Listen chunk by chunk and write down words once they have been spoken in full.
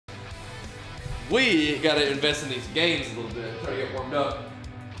we gotta invest in these gains a little bit, try to get warmed up.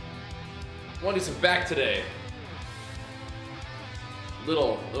 I wanna do some back today.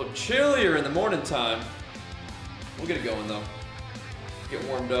 Little chillier in the morning time. We'll get it going though. Get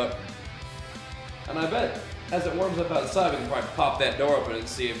warmed up. And I bet as it warms up outside, we can probably pop that door open and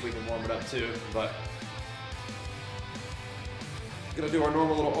see if we can warm it up too. But gonna do our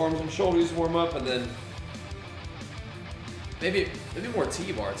normal little arms and shoulders warm up, and then maybe more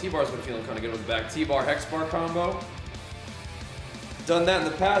T-bar. T-bar's been feeling kind of good with the back. T-bar hex bar combo. Done that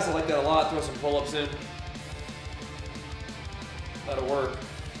in the past. I like that a lot. Throw some pull-ups in. That'll work.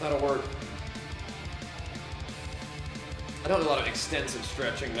 That'll work. I don't do a lot of extensive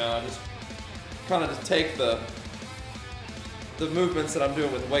stretching now. I just kind of just take the movements that I'm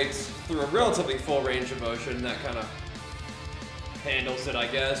doing with weights through a relatively full range of motion. That kind of handles it, I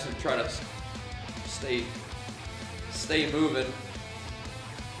guess, and try to stay moving.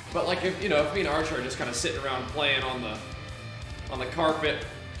 But like if me and Archer are just kind of sitting around playing on the carpet,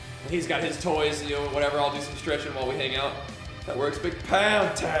 and he's got his toys, whatever, I'll do some stretching while we hang out. That works. Big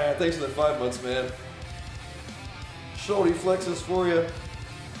pound time. Thanks for the 5 months, man. Shoulder flexes for you.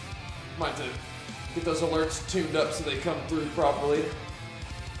 Might have to get those alerts tuned up so they come through properly.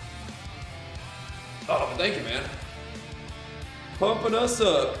 Oh, but thank you, man. Pumping us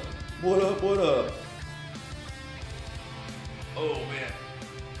up. What up, what up? Oh, man.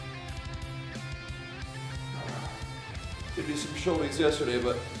 Did do some shoulders yesterday,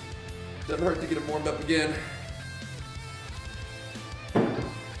 but doesn't hurt to get them warmed up again.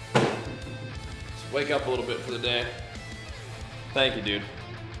 Just wake up a little bit for the day. Thank you, dude.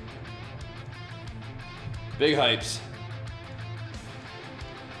 Big hypes.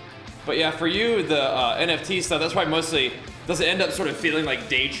 But yeah, for you, the NFT stuff, that's why mostly, does it end up sort of feeling like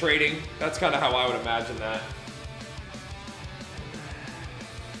day trading? That's kind of how I would imagine that.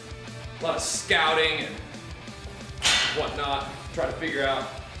 A lot of scouting and whatnot, trying to figure out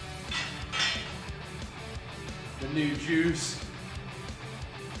the new juice.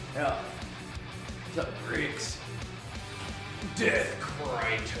 Yeah. What's up, Griggs? Death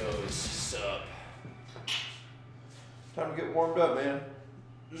Kratos, sup? Time to get warmed up, man.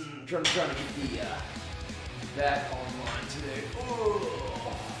 Trying to get the back online today.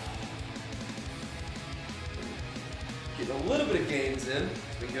 Oh. Getting a little bit of gains in.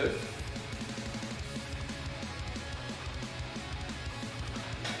 It's been good.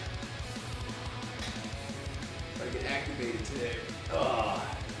 Trying to get activated today.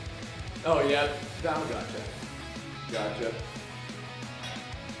 Oh yeah. Down. Gotcha.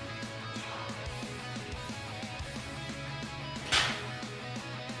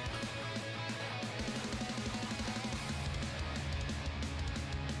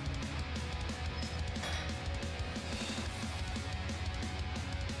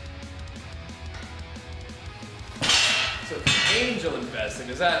 So angel investing,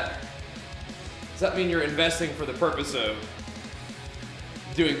 does that mean you're investing for the purpose of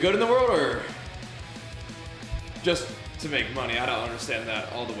doing good in the world, or just to make money? I don't understand that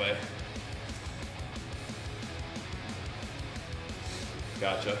all the way.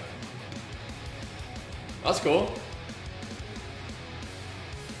 Gotcha. That's cool.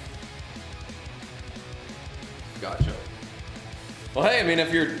 Gotcha. Well, hey, I mean,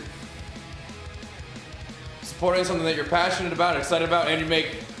 if you're supporting something that you're passionate about, excited about, and you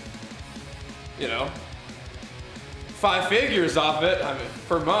make, 5 figures off it, I mean,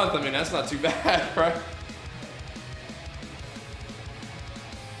 per month, I mean, that's not too bad, right?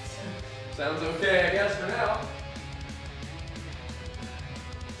 Sounds okay, I guess, for now.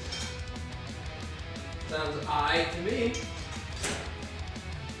 Sounds aight to me.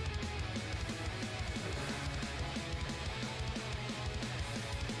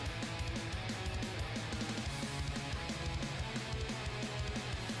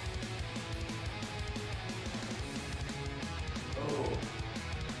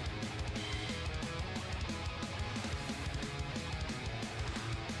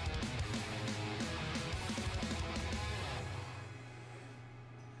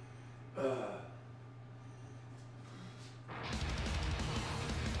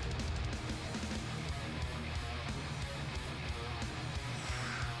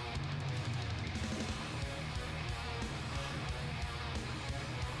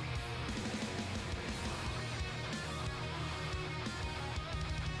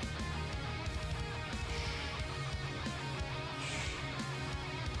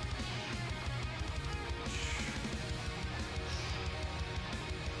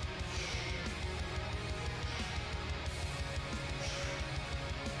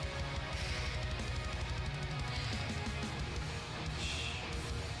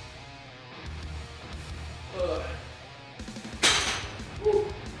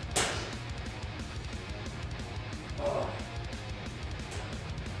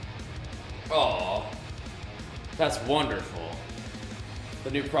 That's wonderful. The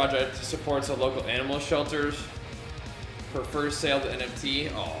new project supports the local animal shelters for first sale to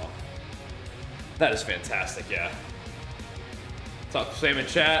NFT. Oh, that is fantastic, yeah. Stop spamming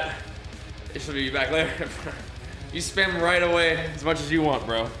chat. It should be back later. You spam right away as much as you want,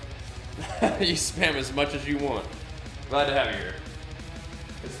 bro. You spam as much as you want. Glad to have you here.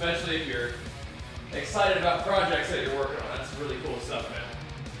 Especially if you're excited about projects that you're working on. That's really cool stuff, man.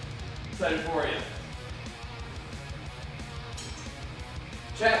 Excited for you.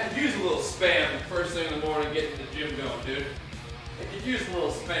 Chat could use a little spam first thing in the morning getting the gym going, dude. It could use a little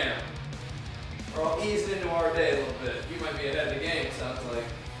spam. Or I'll ease into our day a little bit. You might be ahead of the game, sounds like.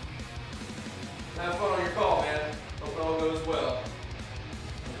 Have fun on your call, man. Hope it all goes well.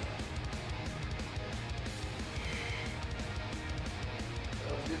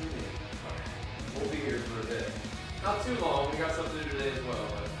 Sounds good to me. Alright. We'll be here for a bit. Not too long. We got something to do today as well,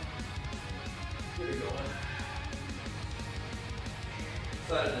 but get it going.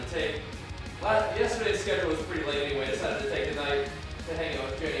 Decided to take. Yesterday's schedule was pretty late anyway. Decided to take a night to hang out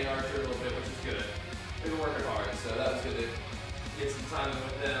with Jenny and Archer a little bit, which is good. We've been working hard, so that was good to get some time in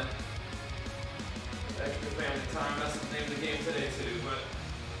with them. Extra family time. That's the name of the game today too. But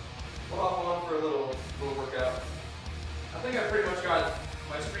we'll hop on for a little workout. I think I pretty much got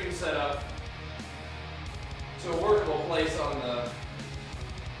my stream set up to a workable place on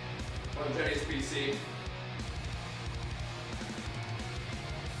Jenny's PC.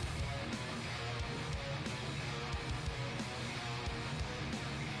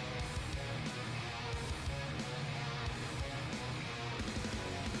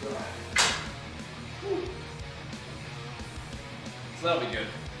 So that'll be good.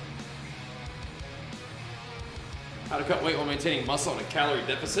 How to cut weight while maintaining muscle on a calorie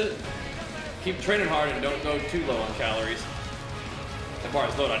deficit. Keep training hard and don't go too low on calories. That bar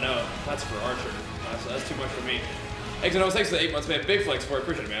is low, I know. That's for Archer. That's too much for me. Exynos, thanks for the 8 months, man. Big flex for it.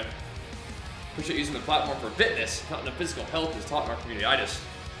 Appreciate it, man. Appreciate using the platform for fitness, not in the physical health is taught in our community.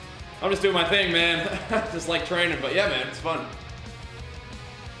 I'm just doing my thing, man. Just like training, but yeah, man, it's fun.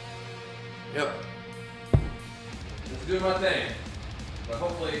 Yep. Just doing my thing. But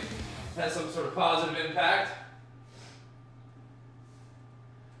hopefully it has some sort of positive impact.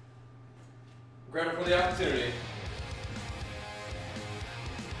 I'm grateful for the opportunity.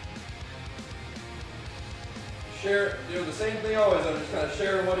 Share, the same thing always. I'm just kind of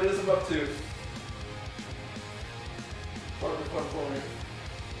sharing what it is I'm up to. Part of the fun for me.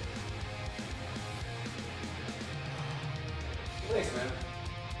 Thanks, man.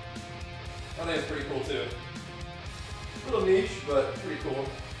 I think it's pretty cool too. A little niche, but pretty cool.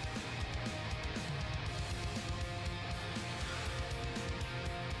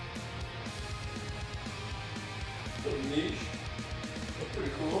 A little niche, but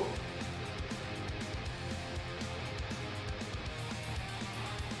pretty cool.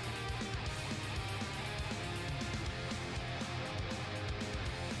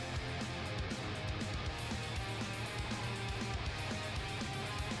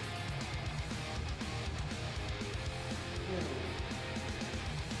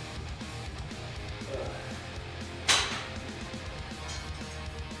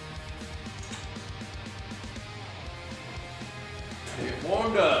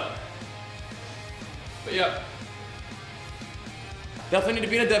 Warmed up. But yeah, definitely need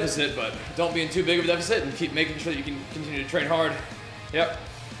to be in a deficit, but don't be in too big of a deficit and keep making sure that you can continue to train hard. Yep.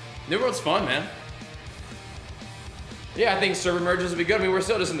 New World's fun, man. Yeah, I think server merges will be good. I mean, we're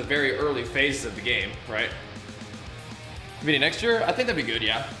still just in the very early phases of the game, right? Maybe next year? I think that'd be good,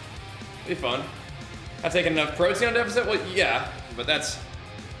 yeah. It'd be fun. I've taken enough protein on deficit? Well, yeah, but that's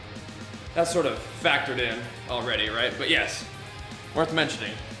sort of factored in already, right? But yes. Worth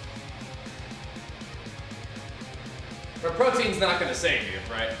mentioning. But protein's not going to save you,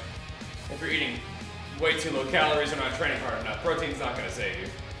 right? If you're eating way too low calories or not training hard enough, protein's not going to save you.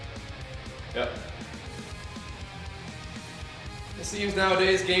 Yep. It seems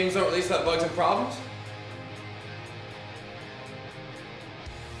nowadays games don't release that bugs and problems.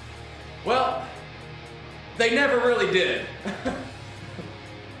 Well, they never really did.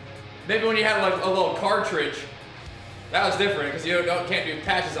 Maybe when you had like a little cartridge, that was different because you can't do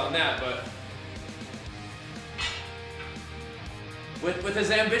patches on that, but with as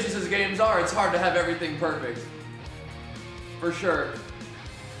ambitious as games are, it's hard to have everything perfect. For sure.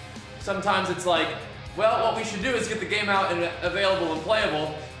 Sometimes it's like, well, what we should do is get the game out and available and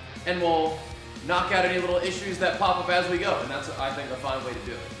playable, and we'll knock out any little issues that pop up as we go, and that's, I think, a fine way to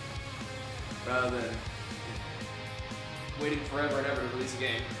do it. Rather than waiting forever and ever to release a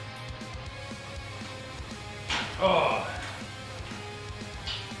game. Oh.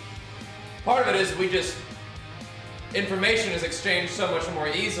 Part of it is we just information is exchanged so much more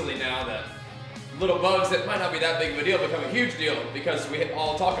easily now that little bugs that might not be that big of a deal become a huge deal because we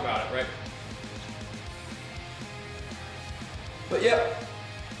all talk about it, right? But yeah.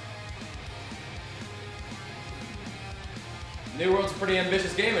 New World's a pretty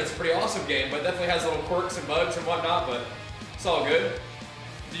ambitious game, and it's a pretty awesome game, but it definitely has little quirks and bugs and whatnot, but it's all good.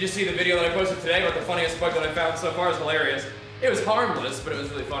 Did you see the video that I posted today about the funniest bug that I found so far? It's hilarious. It was harmless, but it was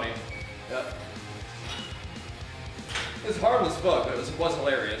really funny. Yeah. It was a harmless bug, but it was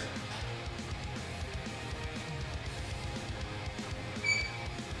hilarious.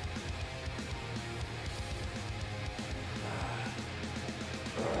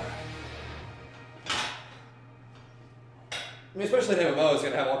 I mean, especially in MMO, is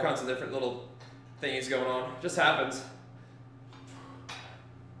going to have all kinds of different little thingies going on. It just happens.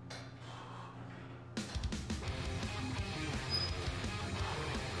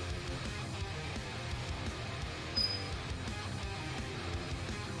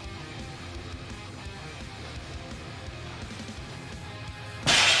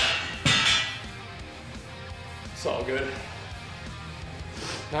 It's all good.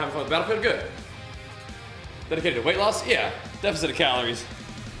 Not having fun with Battlefield? Good. Dedicated to weight loss? Yeah. Deficit of calories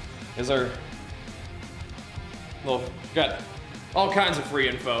is our little, got all kinds of free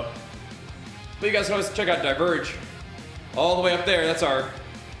info. But you guys can always check out Diverge. All the way up there, that's our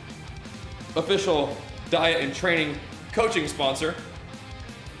official diet and training coaching sponsor.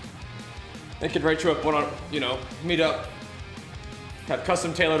 They could write you up meet up, have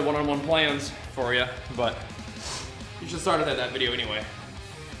custom tailored one-on-one plans for you, but you should start at that video anyway.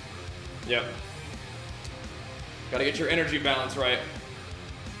 Yep. Gotta get your energy balance right.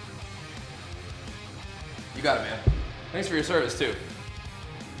 You got it, man. Thanks for your service, too.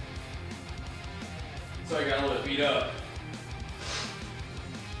 Sorry, I got a little bit beat up.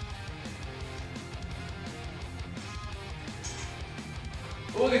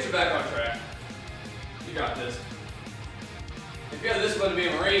 We'll get you back on track. You got this. If you have the discipline to be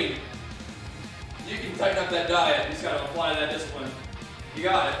a Marine, you can tighten up that diet. You just gotta apply that discipline. You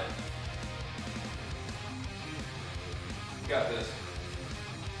got it. You got this.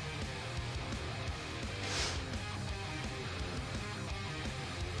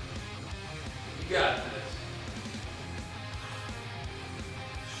 You got this.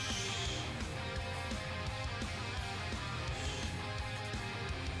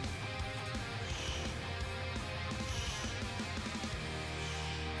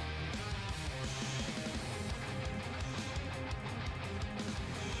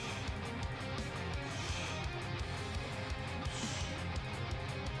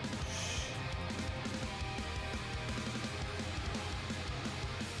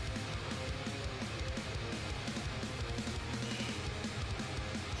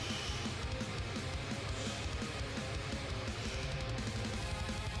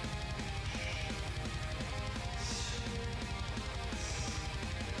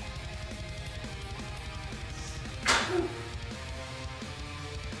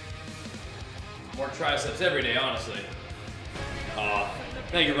 More triceps every day, honestly.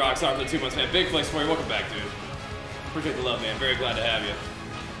 Thank you, Rockstar, for the 2 months, man. Big flex for you. Welcome back, dude. Appreciate the love, man. Very glad to have you.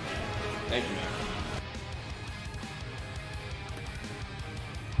 Thank you, man.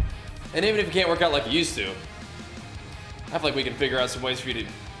 And even if you can't work out like you used to, I feel like we can figure out some ways for you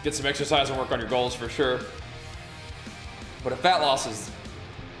to get some exercise and work on your goals for sure. But if fat loss is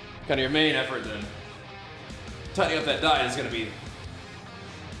kind of your main effort, then tightening up that diet is going to be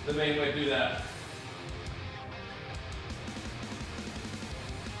the main way to do that.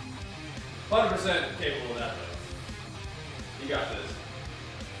 100% capable of that, though. You got this.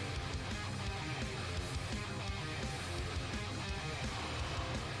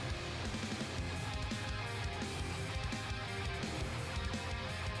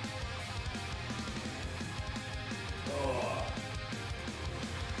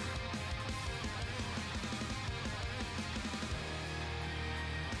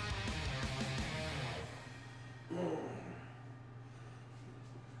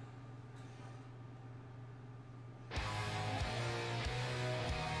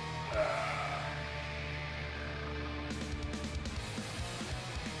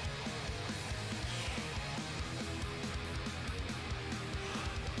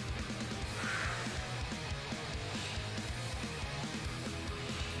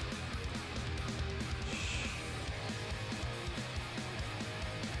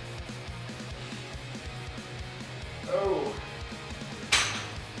 Oh.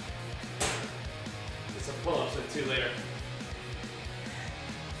 Get some pull-ups in too later.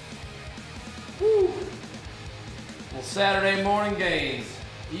 Woo. Well, Saturday morning gains.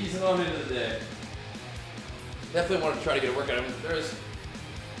 Easing on into the day. definitely want to try to get a workout. I mean, there's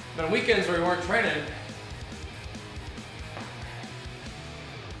been weekends where we weren't training,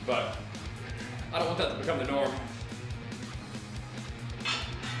 but I don't want that to become the norm.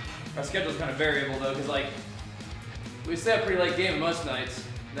 Our schedule's kind of variable though, because like we stay up pretty late game most nights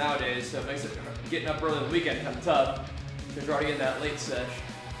nowadays, so it makes it getting up early on the weekend kind of tough because you're already getting that late sesh.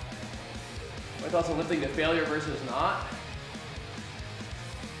 My thoughts on lifting to failure versus not?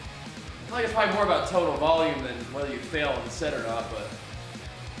 I feel like it's probably more about total volume than whether you fail on the set or not, but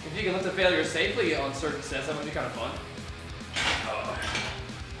if you can lift to failure safely on certain sets, that would be kind of fun.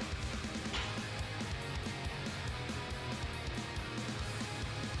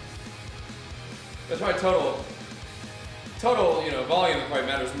 That's why total, you know, volume probably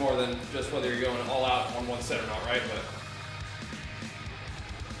matters more than just whether you're going all out on one set or not, right? But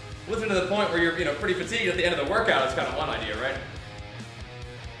lifting to the point where you're, you know, pretty fatigued at the end of the workout is kind of one idea, right?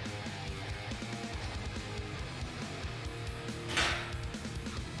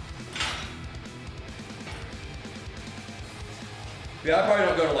 Yeah, I probably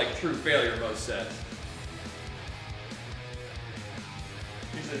don't go to like true failure most sets.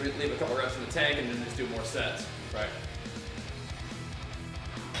 Usually leave a couple reps in the tank and then just do more sets, right?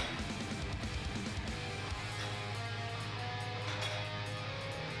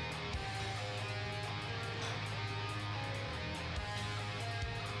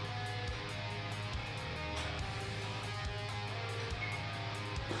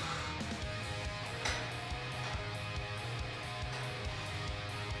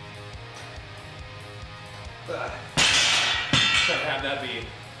 Trying to have that be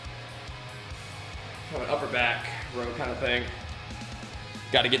kind of an upper back row kind of thing.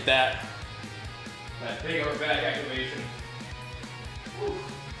 Got to get that big upper back activation. Woo.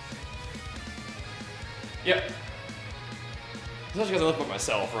 Yep. Especially because I lift by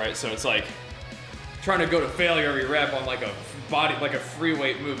myself, right? So it's like trying to go to failure every rep on like a body, like a free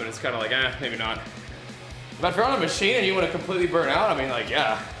weight movement. It's kind of like, maybe not. But if you're on a machine and you want to completely burn out, I mean, like,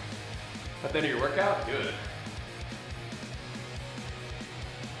 yeah. At the end of your workout, good.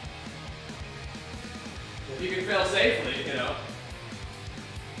 If you can fail safely, you know,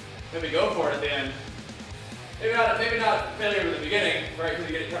 maybe go for it at the end. Maybe not failure at the beginning, right?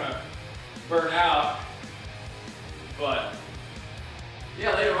 Because you get kind of burn out. But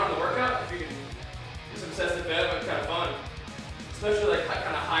yeah, later on in the workout, if you can do some sets in bed, it'll be kind of fun. Especially like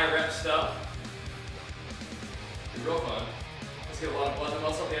kind of high rep stuff. It'll be real fun. Let's get a lot of blood and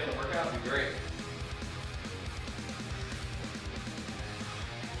muscle at the end of the workout. It'd be great.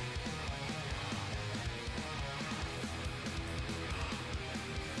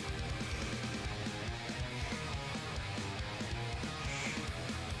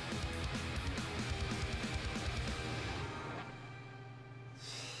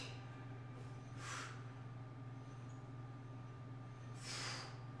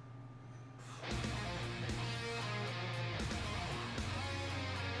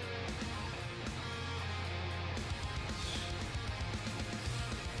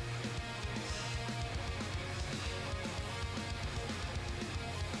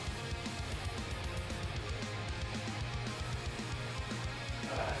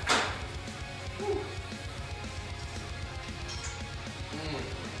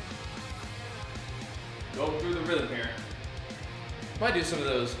 Go through the rhythm here. Might do some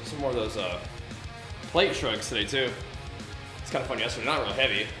more of those plate shrugs today too. It's kind of fun yesterday, not real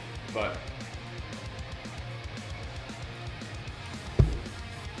heavy, but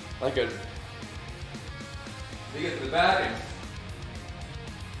I could get to the back and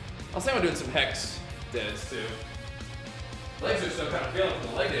I'll say I'm doing some hex deads too. Legs are still kind of feeling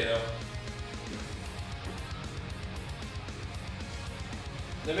from the leg day though.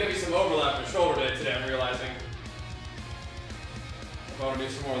 There may be some overlap with shoulder day today, I'm realizing. If I want to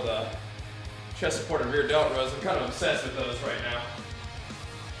do some more of the chest support and rear delt rows, I'm kind of obsessed with those right now.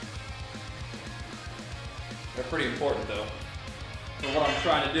 They're pretty important though, for what I'm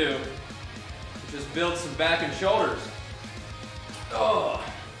trying to do, which is build some back and shoulders. Oh,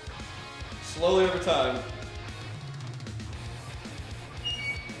 slowly over time.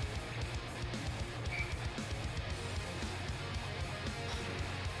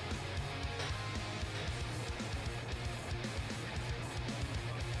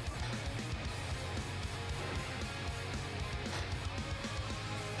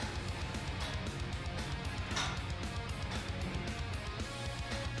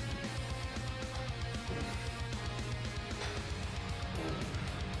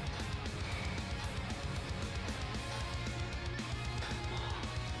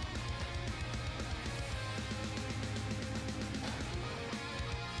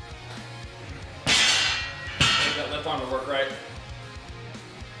 work right.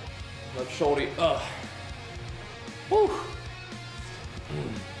 Left shoulder. Ugh. Woo.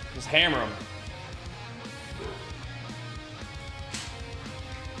 Just hammer them.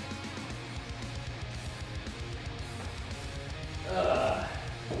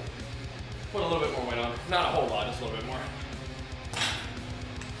 Put a little bit more weight on. Not a whole lot, just a little bit more.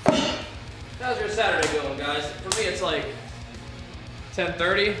 How's your Saturday going, guys? For me, it's like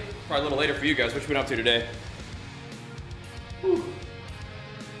 10:30. Probably a little later for you guys. What you been up to today? Whew.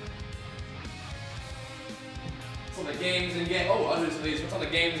 What's on the games and games? Oh, I'll do some of these. What's on the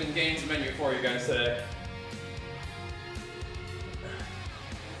games and games menu for you guys today?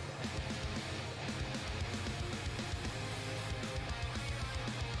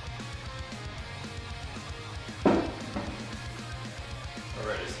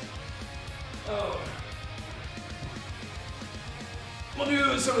 We'll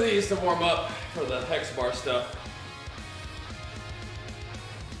do some of these to warm up for the hex bar stuff.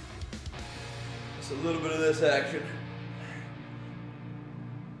 Just a little bit of this action.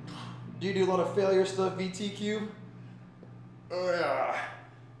 Do you do a lot of failure stuff, VTQ? Oh yeah.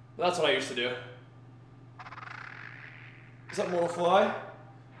 That's what I used to do. Something will fly?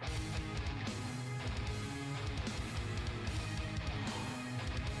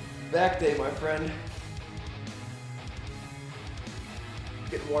 Back day, my friend.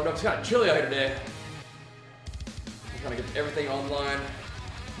 Getting warmed up. It's kind of chilly out here today. I'm trying to get everything online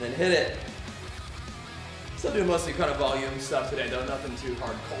and then hit it. Still doing mostly kind of volume stuff today, though. Nothing too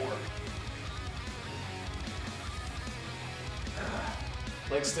hardcore.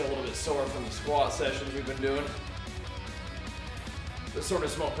 Legs still a little bit sore from the squat sessions we've been doing. The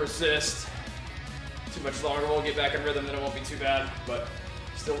soreness won't persist too much longer. We'll get back in rhythm, then it won't be too bad. But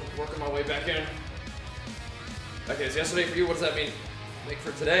still working my way back in. Okay, so yesterday for you, what does that mean? Like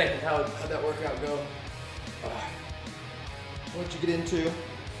for today, how'd that workout go? What'd you get into?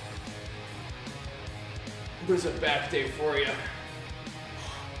 There's a back day for you.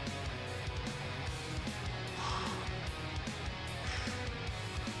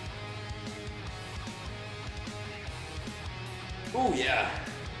 Oh yeah.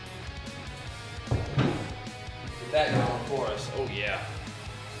 Get that going for us. Oh yeah.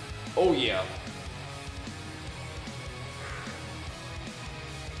 Oh yeah.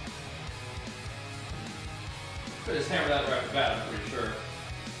 I just hammer that right off the bat, I'm pretty sure.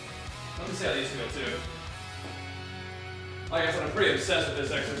 Let me see how these go too. Like I said, I'm pretty obsessed with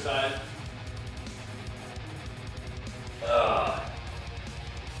this exercise.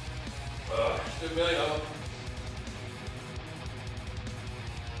 Just do a million of them.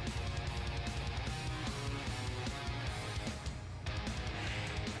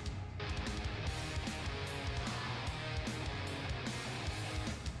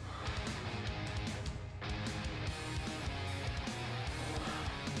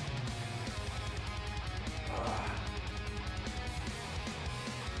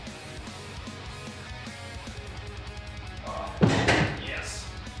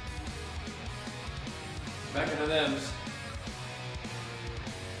 Back into them's.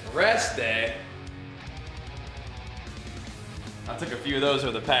 Rest day. I took a few of those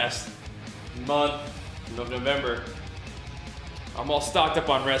over the past month of November. I'm all stocked up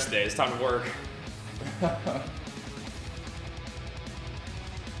on rest day. It's time to work.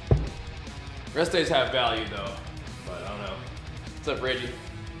 Rest days have value though, but I don't know. What's up, Reggie?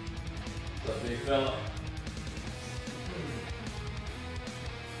 What's up, big fella?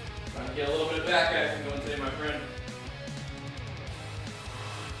 Trying to get a little bit of back action going today, my friend.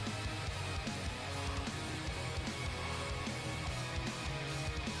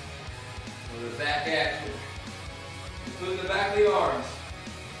 A little bit of back action. Including the back of the arms.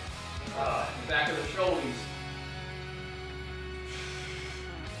 The back of the shoulders.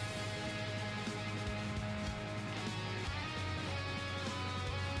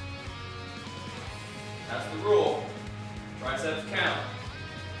 That's the rule. Triceps count.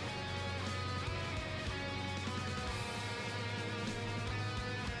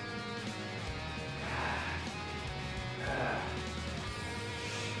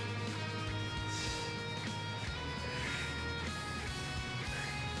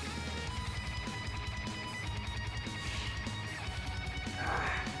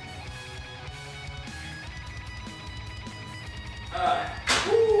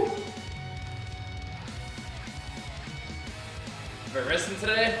 Been resting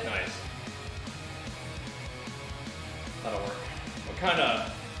today? Nice. That'll work. What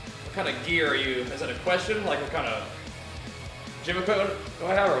kind of gear are you? Is that a question? Like what kind of gym equipment do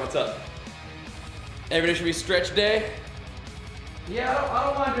I have, or what's up? Every day should be stretch day. Yeah, I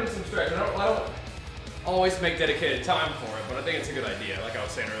don't mind doing some stretching. I always make dedicated time for it, but I think it's a good idea, like I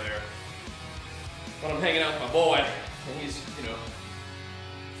was saying earlier. When I'm hanging out with my boy, and he's, you know,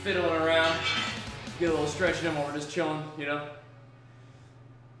 fiddling around, get a little stretch in while we're just chilling, you know.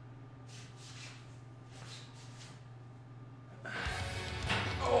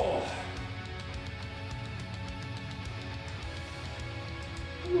 Oh.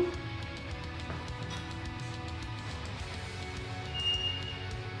 Whew.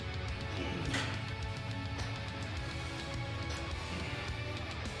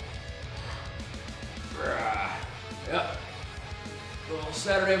 Yep. Little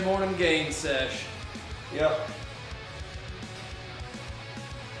Saturday morning gain sesh. Yep.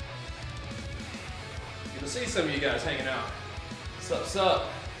 Good to see some of you guys hanging out. Sup, sup.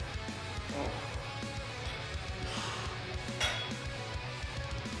 Oh.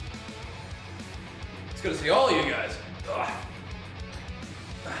 It's good to see all of you guys. Ugh.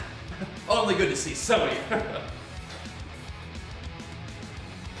 Only good to see some of you.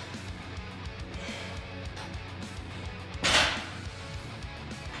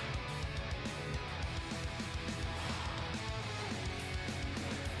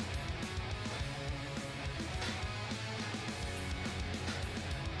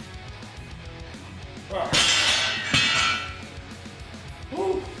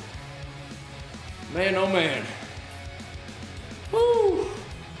 Woo. Man, oh man. Woo.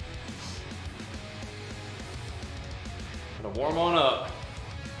 Gonna warm on up.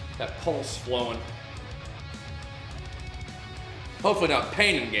 That pulse flowing. Hopefully not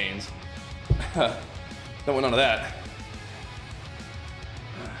pain and gains. Don't want none of that.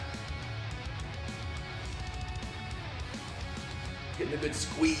 Getting a good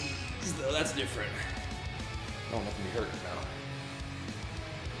squeeze though, that's different. I don't want to be hurting now.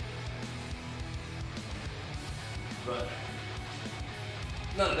 But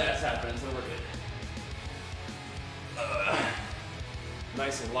none of that's happening, so we're good.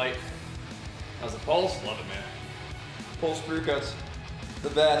 Nice and light. How's the pulse? Love it, man. Pulse pre-cuts, the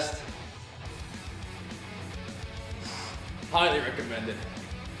best. Highly recommended.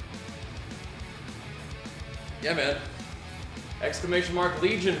 Yeah, man. Exclamation mark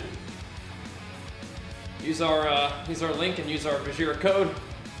Legion. Use our link and use our Bajheera code.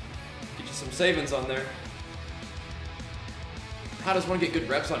 Get you some savings on there. How does one get good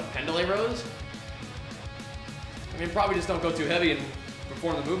reps on pendulum rows? I mean, probably just don't go too heavy and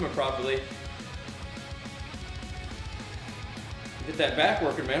perform the movement properly. Get that back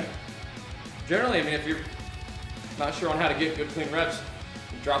working, man. Generally, I mean, if you're not sure on how to get good clean reps,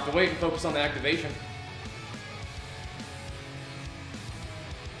 drop the weight and focus on the activation.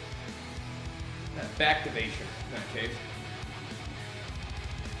 That backtivation in that case.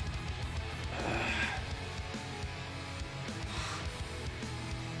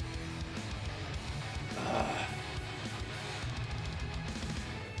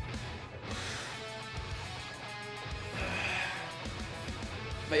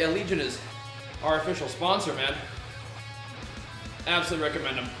 But yeah, Legion is our official sponsor, man. Absolutely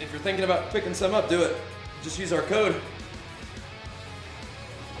recommend them. If you're thinking about picking some up, do it. Just use our code.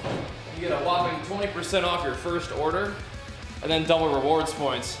 You get a whopping 20% off your first order, and then double rewards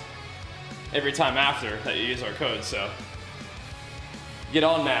points every time after that you use our code, so get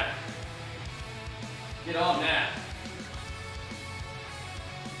on that. Get on that.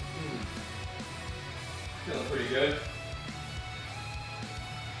 Feeling pretty good.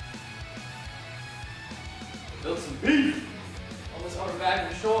 Build some beef on this upper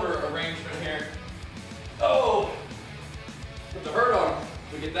back and shoulder arrangement here. Oh! Put the hurt on.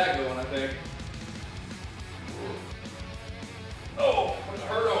 We get that going, I think. Oh, put the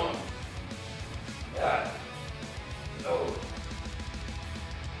hurt on. Yeah. Oh.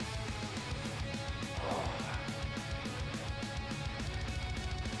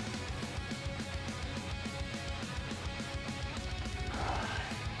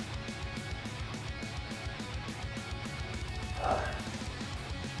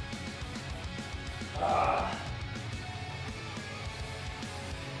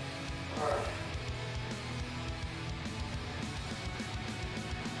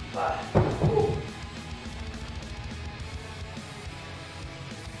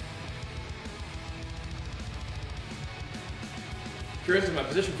 Curious if my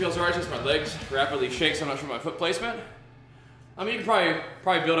position feels alright, just my legs rapidly shake so much for my foot placement. I mean, you can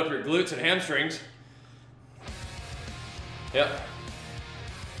probably build up your glutes and hamstrings. Yep.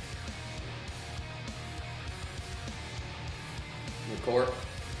 The core.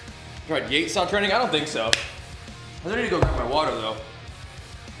 Tried gate style training? I don't think so. I need to go grab my water though.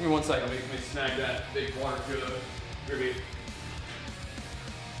 Give me 1 second, let me snag that big water jug.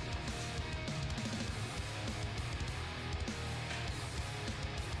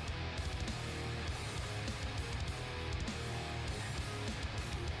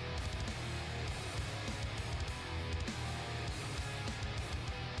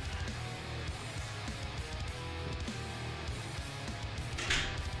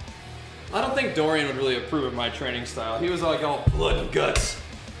 I don't think Dorian would really approve of my training style. He was like all blood and guts.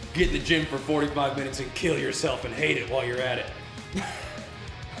 Get in the gym for 45 minutes and kill yourself and hate it while you're at it.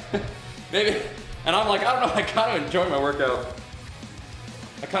 Maybe, and I'm like, I don't know, I kind of enjoy my workout.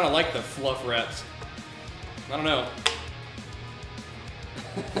 I kind of like the fluff reps. I don't know.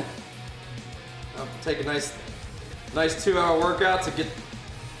 I'll take a nice 2-hour workout to get,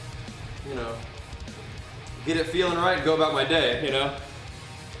 you know, get it feeling right and go about my day, you know?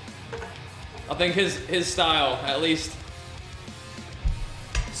 I think his style, at least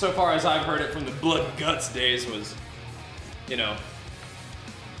so far as I've heard it from the blood and guts days, was, you know,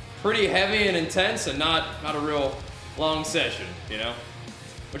 pretty heavy and intense and not a real long session, you know?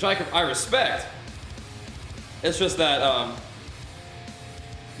 Which I respect. It's just that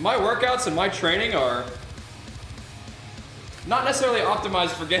my workouts and my training are not necessarily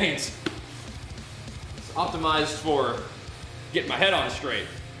optimized for gains. It's optimized for getting my head on straight.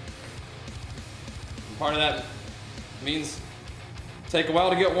 And part of that means take a while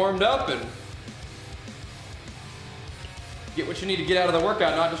to get warmed up and get what you need to get out of the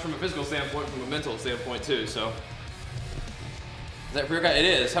workout, not just from a physical standpoint, from a mental standpoint too. So, is that pre-workout? It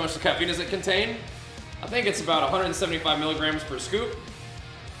is. How much caffeine does it contain? I think it's about 175 milligrams per scoop.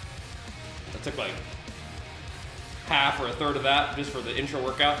 I took like half or a third of that just for the intro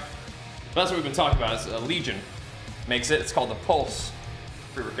workout. But that's what we've been talking about. It's Legion makes it. It's called the Pulse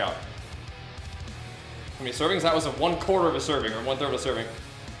pre-workout. How many servings? That was a 1/4 of a serving or 1/3 of a serving.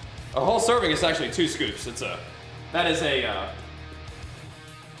 A whole serving is actually 2 scoops. That is a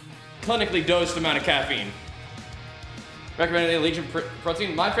clinically dosed amount of caffeine. Recommended Legion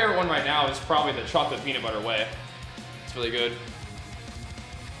protein. My favorite one right now is probably the chocolate peanut butter whey. It's really good.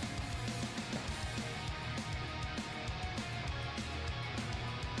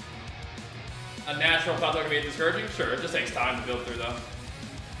 A natural thought that can be discouraging? Sure, it just takes time to build through though.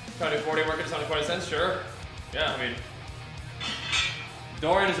 Try to do 40 workouts on 20 cents? Sure. Yeah, I mean,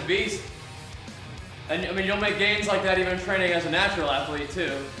 Dorian is a beast. And I mean, you'll make gains like that even training as a natural athlete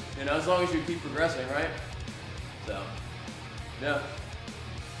too. You know, as long as you keep progressing, right? So, yeah.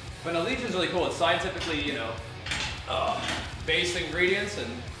 But no, Legion's really cool. It's scientifically, you know, based ingredients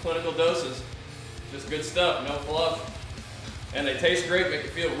and clinical doses. Just good stuff, no fluff. And they taste great, make you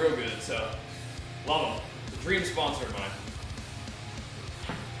feel real good, so love them. It's a dream sponsor of mine.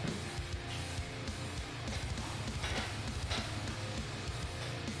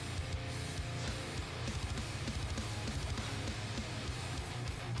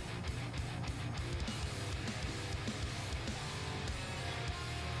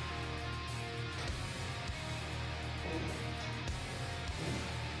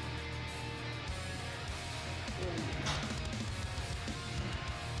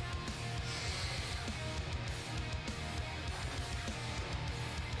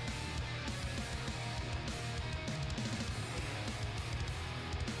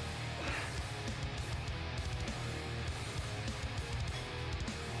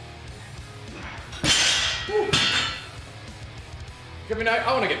 I mean,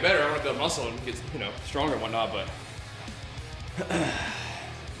 I want to get better. I want to build muscle and get, you know, stronger and whatnot, but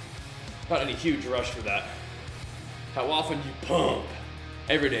not any huge rush for that. How often you pump?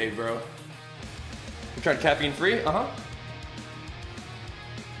 Every day, bro. You tried caffeine free? Uh-huh.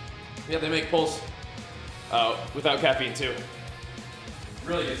 Yeah, they make Pulse without caffeine too.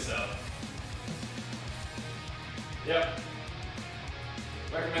 Really good stuff. Yep.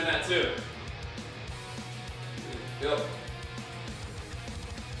 Recommend that too. Yep.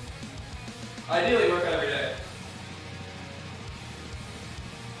 Ideally, work out every day.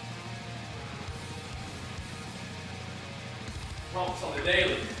 Pumps on the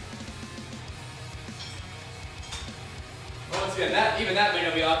daily. Once again, even that may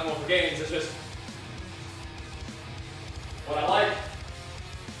not be optimal for gains. It's just what I like.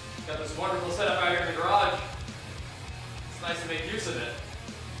 Got this wonderful setup out here in the garage. It's nice to make use of it.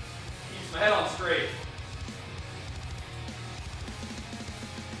 Keeps my head on straight.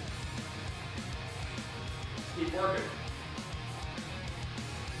 Keep working.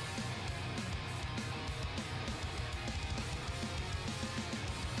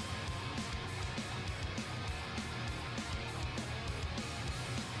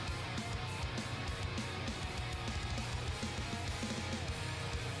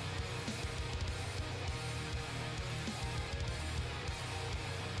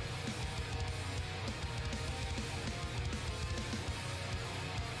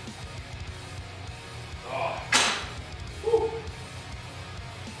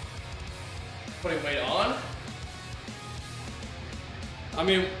 Putting weight on. I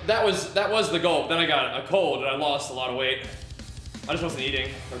mean, that was the goal. Then I got a cold and I lost a lot of weight. I just wasn't eating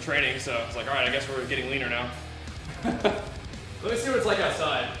or training, so I was like, all right, I guess we're getting leaner now. Let me see what it's like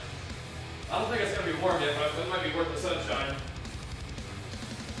outside. I don't think it's gonna be warm yet, but it might be worth the sunshine.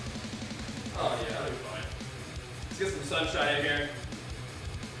 Oh yeah, that'll be fine. Let's get some sunshine in here.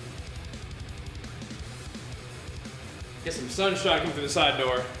 Get some sunshine coming through the side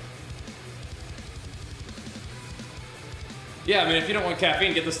door. Yeah, I mean, if you don't want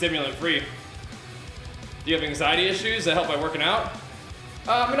caffeine, get the stimulant free. Do you have anxiety issues that help by working out?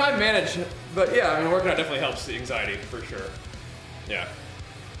 I mean, I manage, but yeah, I mean, working out definitely helps the anxiety for sure. Yeah.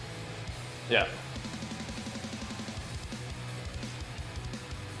 Yeah.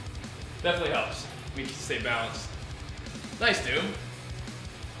 Definitely helps. We can stay balanced. Nice, dude.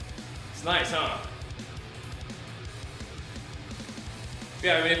 It's nice, huh?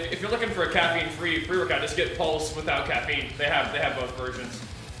 Yeah, I mean, if you're looking for a caffeine-free pre-workout, just get Pulse without caffeine. They have both versions.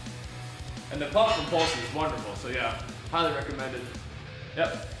 And the pump from Pulse is wonderful, so yeah, highly recommended.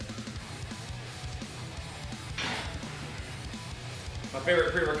 Yep. My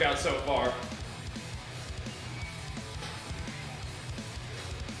favorite pre-workout so far.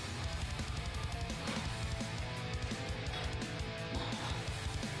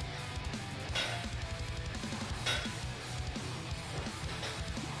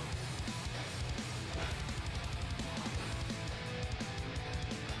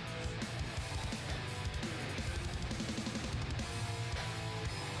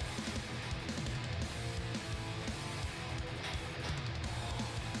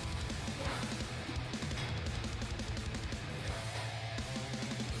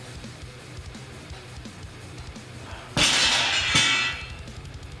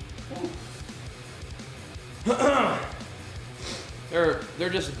 They're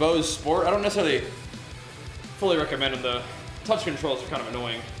just Bose Sport. I don't necessarily fully recommend them. The touch controls are kind of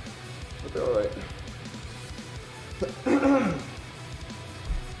annoying, but they're all right.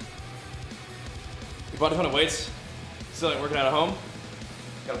 You bought a ton of weights, still ain't working out at home.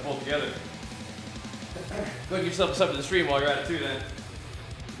 Gotta pull it together. Go ahead and get yourself a sub to the stream while you're at it too then.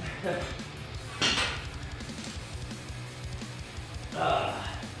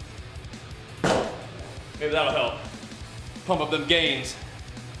 Maybe that'll help. Pump up them gains.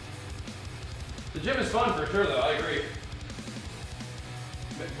 The gym is fun for sure though, I agree.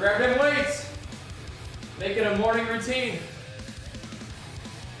 Grab them weights. Make it a morning routine.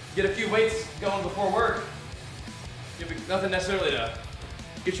 Get a few weights going before work. Nothing necessarily to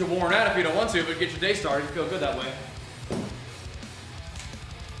get you worn out if you don't want to, but get your day started. You feel good that way.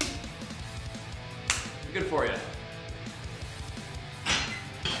 Good for you.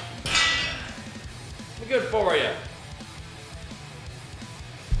 Good for you.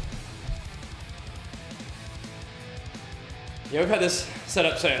 Yeah, we've had this set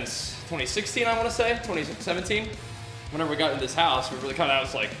up since 2016, I want to say, 2017. Whenever we got into this house, we really kind of, that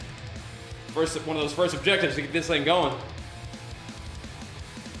was like one of those first objectives to get this thing going.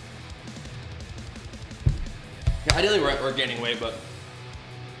 Yeah, ideally we're gaining weight, but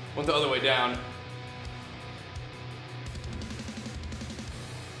went the other way down.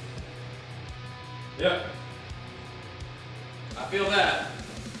 Yep. I feel that.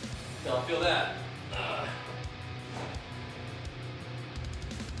 I feel that.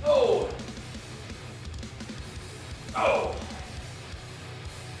 Oh! Oh! Oh.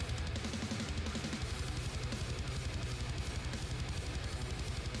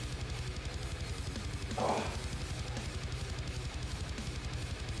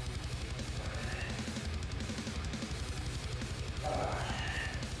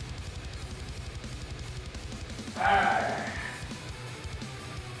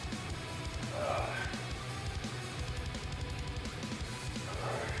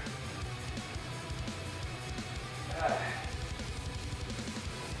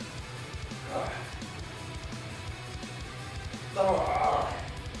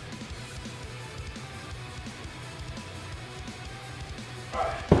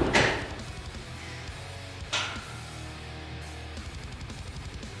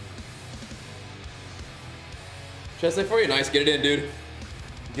 Chest day for you? Nice, get it in, dude.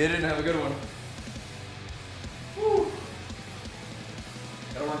 Get it in and have a good one. Woo.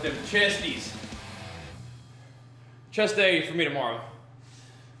 Gotta work them chesties. Chest day for me tomorrow.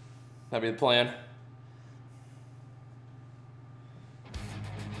 That'd be the plan.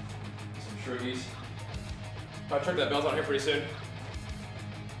 Some shroomies. I'll chuck that belt on here pretty soon.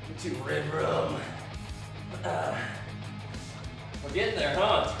 Get you red rum. We're getting there,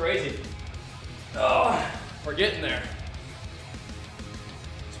 huh? It's crazy. Oh. We're getting there.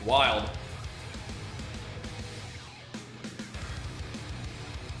 It's wild.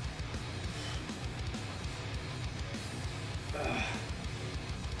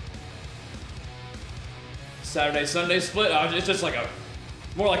 Saturday, Sunday split. It's just like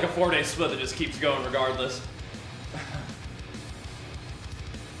more like a 4-day split that just keeps going regardless.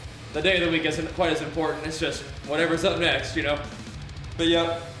 The day of the week isn't quite as important. It's just whatever's up next, you know. But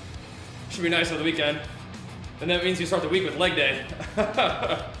yeah, should be nice for the weekend. And that means you start the week with leg day.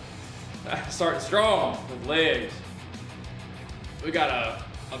 Starting strong with legs. We got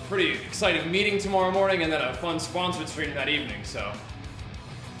a pretty exciting meeting tomorrow morning and then a fun sponsored stream that evening, so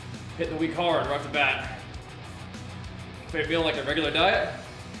hitting the week hard right off the bat. If you're feeling like a regular diet,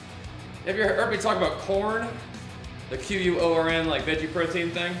 have you heard me talk about corn? The Q-U-O-R-N, like veggie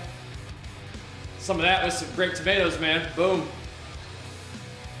protein thing? Some of that with some grape tomatoes, man. Boom.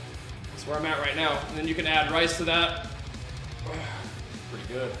 That's where I'm at right now. And then you can add rice to that. Pretty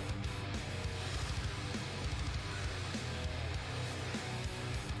good.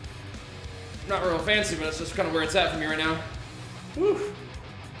 Not real fancy, but it's just kind of where it's at for me right now. Woo.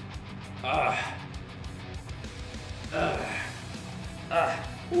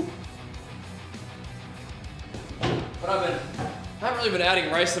 Woo. But I haven't really been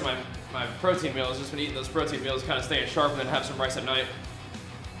adding rice to my protein meals. Just been eating those protein meals, kind of staying sharp, and then have some rice at night.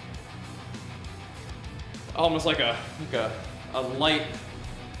 Almost like a light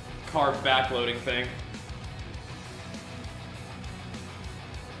carb backloading thing.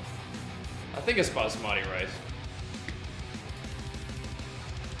 I think it's basmati rice.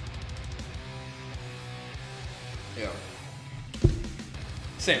 Yeah.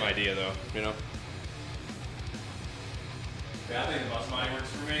 Same idea though, you know? Yeah, I think the basmati works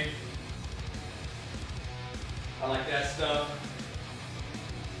for me. I like that stuff.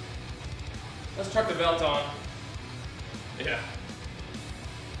 Let's chuck the belt on. Yeah.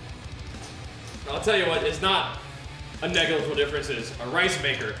 I'll tell you what, it's not a negligible difference, is a rice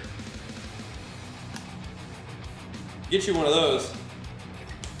maker. Get you one of those.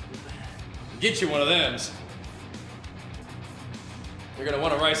 Get you one of thems. You're gonna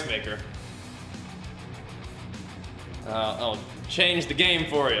want a rice maker. I'll change the game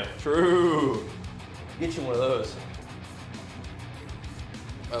for you. True. Get you one of those.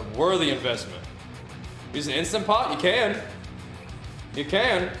 A worthy investment. Use an Instant Pot? You can. You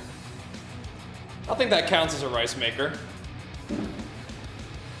can. I think that counts as a rice maker.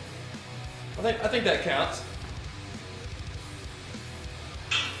 I think that counts.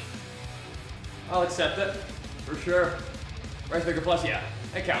 I'll accept it, for sure. Rice Maker Plus, yeah,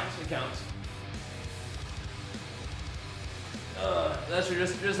 it counts, it counts. That's you're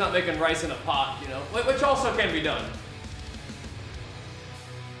just not making rice in a pot, you know, which also can be done.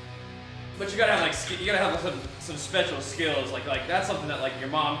 But you gotta have some special skills, like that's something that like your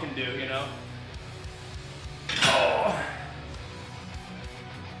mom can do, you know. Oh.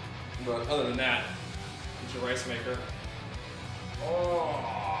 But other than that, it's your rice maker.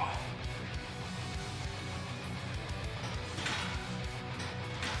 Oh.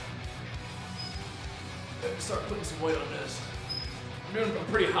 Start putting some weight on this. I'm doing a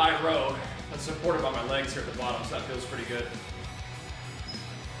pretty high row that's supported by my legs here at the bottom, so that feels pretty good.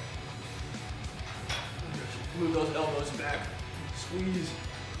 Move those elbows back. Squeeze.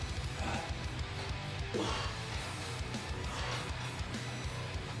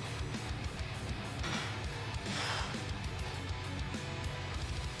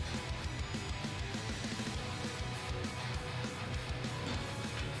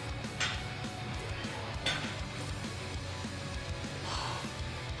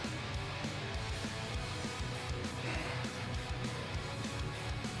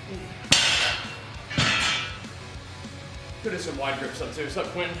 Could do some wide grips up too. What's up,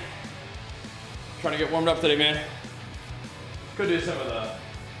 Quentin? Trying to get warmed up today, man. Could do some of the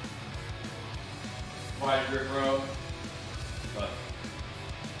wide grip row, but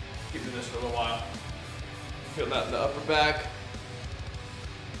keeping this for a little while. Feeling that in the upper back.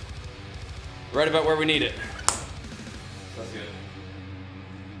 Right about where we need it. That's good.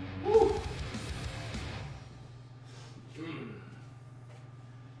 Woo.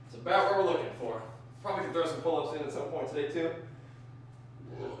 It's about where we're looking for. Probably could throw some pull-ups in at some point today too.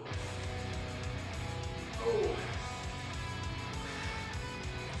 Oh.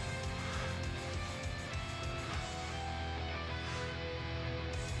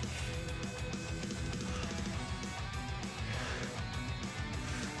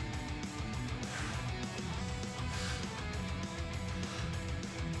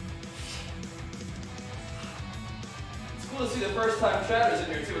 It's cool to see the first time chatters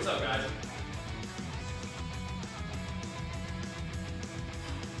in here too. What's up, guys?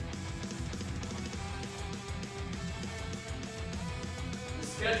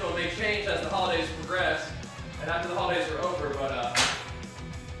 Schedule may change as the holidays progress and after the holidays are over, but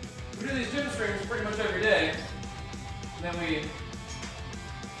we do these gym streams pretty much every day. And then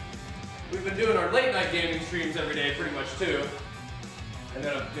we've been doing our late night gaming streams every day pretty much too. And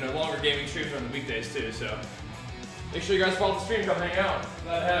then longer gaming streams on the weekdays too, so make sure you guys follow the stream, come hang out.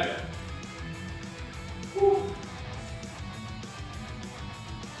 Glad to have you. Woo.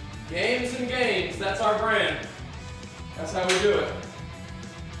 Games and gains, that's our brand. That's how we do it.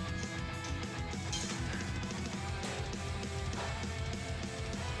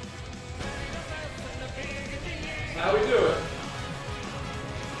 That's how we do it.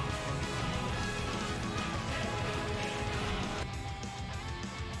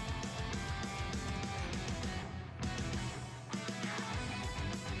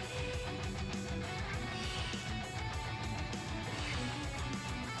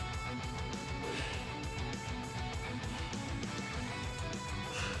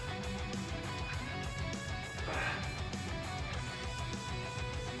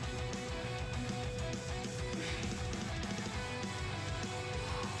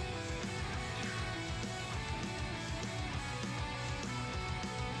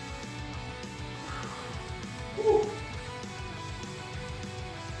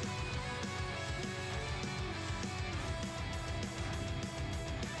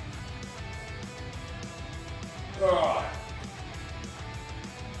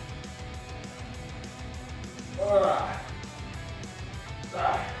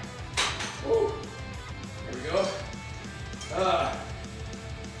 There we go.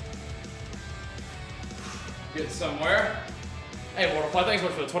 Get somewhere. Hey, Mortalfly, thanks so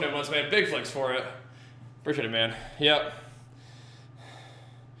much for the 20 months, man. Big flex for it. Appreciate it, man. Yep.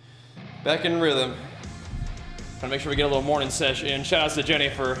 Back in rhythm. Trying to make sure we get a little morning sesh in. Shout outs to Jenny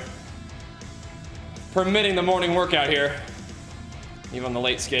for permitting the morning workout here. Even on the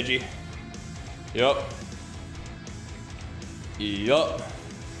late schedule. Yup. Yup.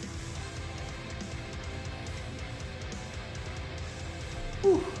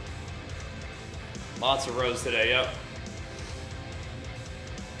 Whew. Lots of rows today, yep.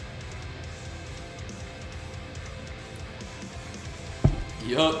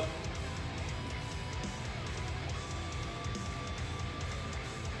 Yup.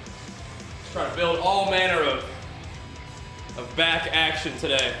 Just trying to build all manner of back action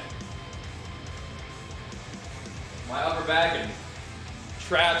today. My upper back and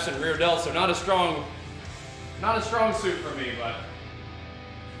traps and rear delts are not a strong suit for me, but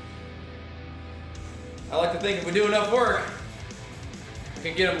I like to think if we do enough work, we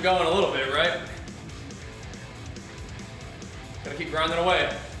can get them going a little bit, right? Gotta keep grinding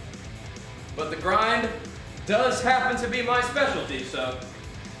away. But the grind does happen to be my specialty, so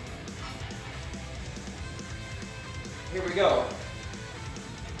here we go.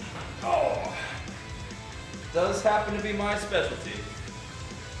 Oh, does happen to be my specialty.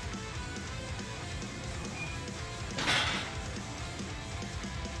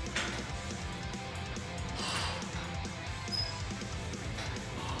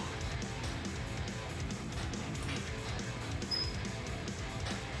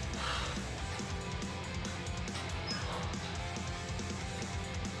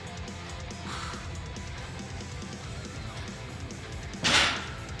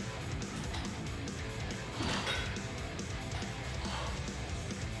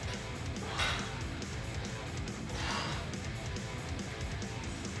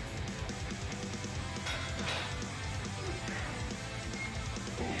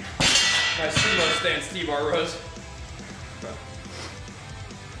 My sumo stance T-bar rows.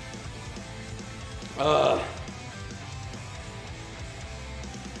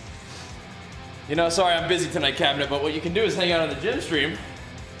 Sorry I'm busy tonight, Cabinet, but what you can do is hang out on the gym stream.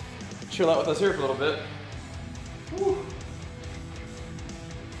 Chill out with us here for a little bit. Whew.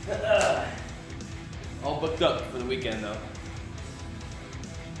 All booked up for the weekend, though.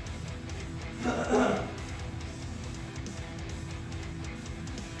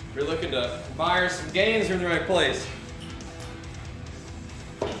 If you're looking to admire some gains, you're in the right place.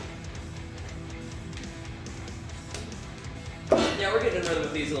 Yeah, we're getting in rhythm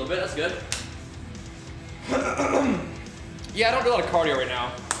with these a little bit. That's good. Yeah, I don't do a lot of cardio right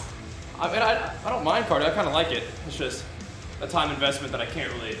now. I mean, I don't mind cardio. I kind of like it. It's just a time investment that I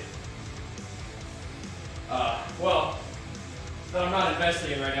can't really, well, that I'm not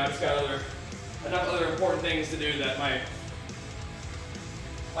investing in right now. I've just got enough other important things to do that my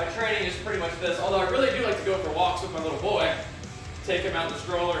training is pretty much this. Although I really do like to go for walks with my little boy, take him out in the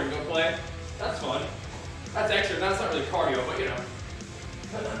stroller and go play. That's fun. That's extra. That's not really cardio, but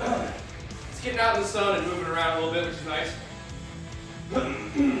it's getting out in the sun and moving around a little bit, which is nice. My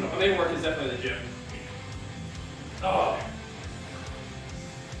main work is definitely the gym. Oh.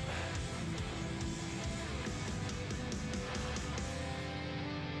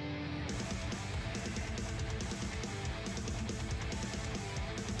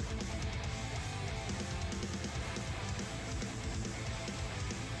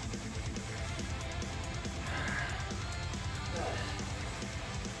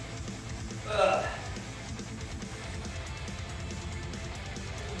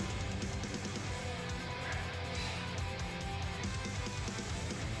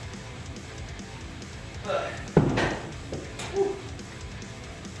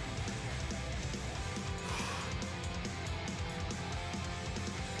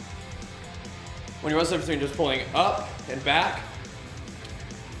 when you're wrestling between just pulling up and back.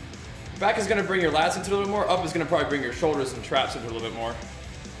 Back is going to bring your lats into a little bit more. Up is going to probably bring your shoulders and traps into a little bit more.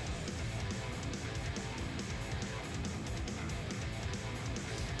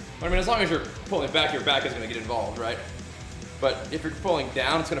 I mean, as long as you're pulling back, your back is going to get involved, right? But if you're pulling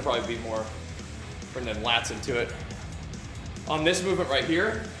down, it's going to probably be more bringing lats into it. On this movement right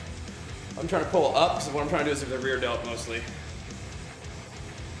here, I'm trying to pull up because what I'm trying to do is with the rear delt mostly.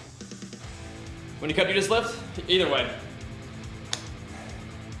 When you cut, you just lift. Either way.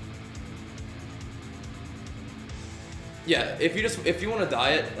 Yeah, if you want to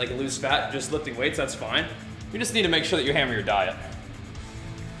diet, like lose fat, just lifting weights, that's fine. You just need to make sure that you hammer your diet.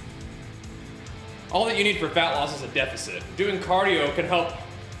 All that you need for fat loss is a deficit. Doing cardio can help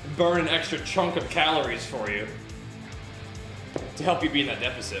burn an extra chunk of calories for you to help you be in that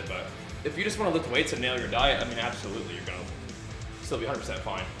deficit. But if you just want to lift weights and nail your diet, I mean, absolutely, you're gonna still be 100%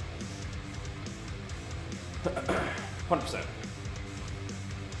 fine. 100%.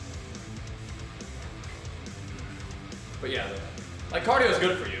 But yeah, like cardio is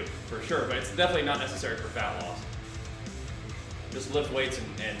good for you, for sure, but it's definitely not necessary for fat loss. Just lift weights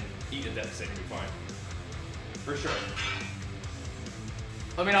and eat a deficit and you'll be fine. For sure.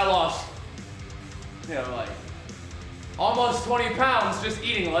 I mean, I lost, you know, like almost 20 pounds just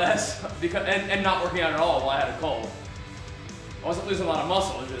eating less because, and not working out at all while I had a cold. I wasn't losing a lot of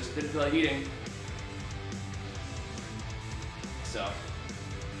muscle, I just didn't feel like eating. So,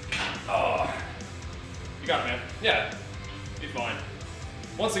 oh, you got it, man. Yeah, be fine.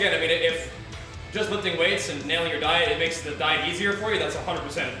 Once again, I mean, if just lifting weights and nailing your diet, it makes the diet easier for you, that's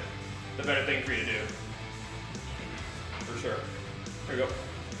 100% the better thing for you to do. For sure. Here we go.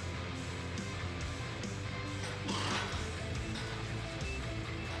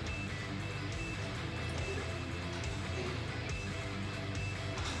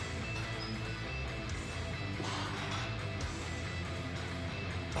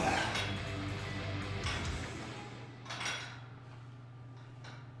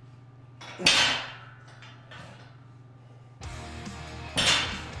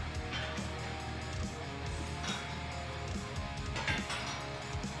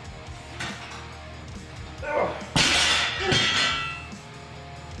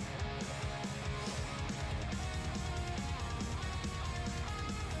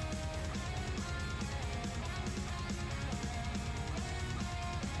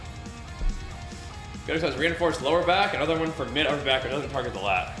 Good exercise, reinforce lower back, another one for mid upper back, another target the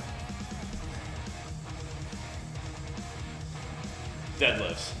lat.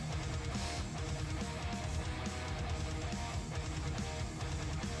 Deadlifts.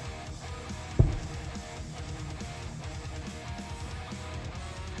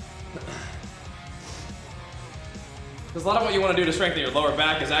 Because a lot of what you want to do to strengthen your lower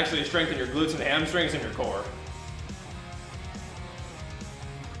back is actually strengthen your glutes and hamstrings and your core.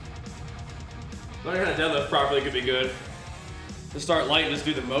 Learning how to deadlift properly could be good. Just start light and just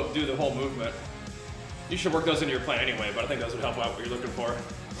do the whole movement. You should work those into your plan anyway, but I think those would help out what you're looking for.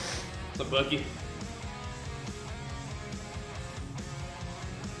 What's up, Bucky?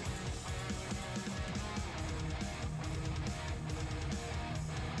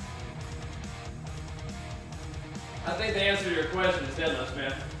 I think the answer to your question is deadlifts,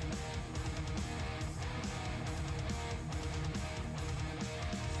 man.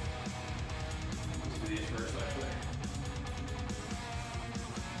 Let's do these first, actually.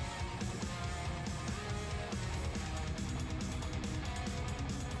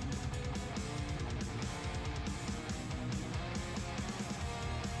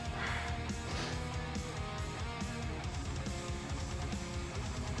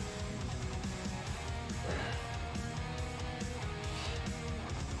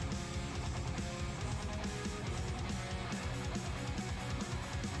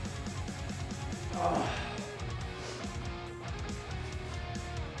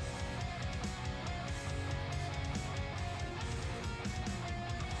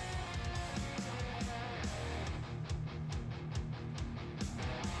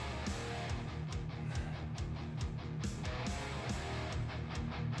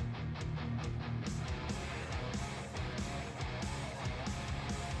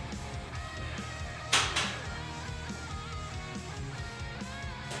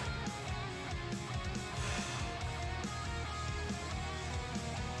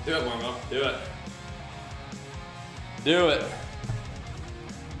 Do it, Marmo. Do it. Do it.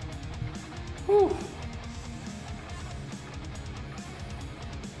 Whew.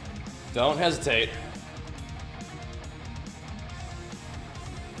 Don't hesitate.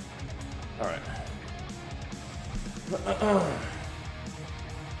 All right.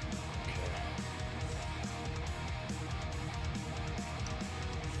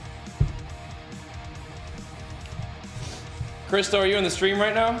 Christo, are you in the stream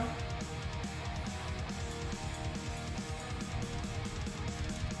right now?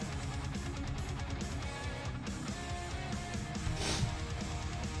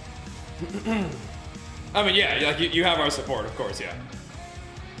 I mean, yeah, like you have our support, of course, yeah.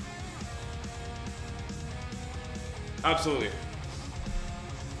 Absolutely.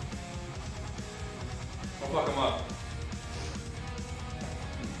 I'll fuck them up.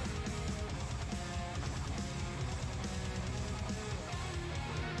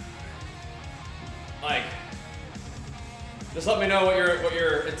 Like, just let me know what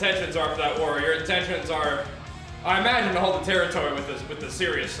your intentions are for that war. Your intentions are, I imagine, to hold the territory with the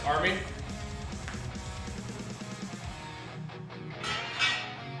serious army.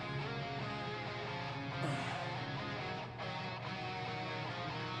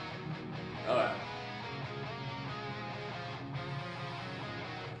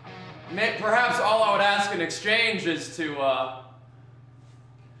 Perhaps all I would ask in exchange is to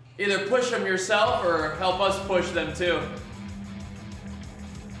either push them yourself or help us push them too.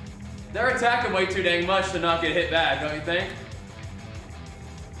 They're attacking way too dang much to not get hit back, don't you think?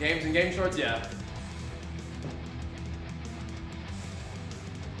 Games and game shorts, yeah.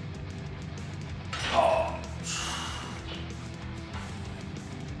 Oh.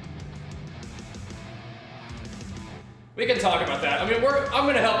 We can talk about that. I mean, I'm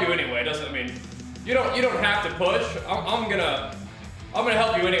gonna help you anyway. Doesn't I mean, you don't have to push. I'm gonna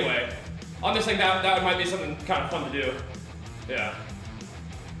help you anyway. I'm just saying that might be something kind of fun to do. Yeah.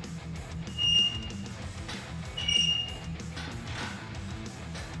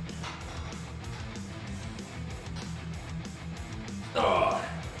 Oh.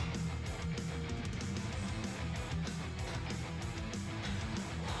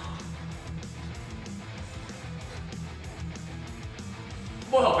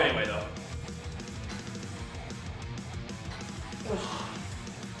 We'll help anyway, though.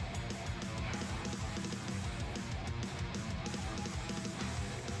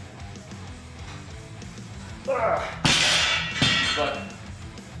 But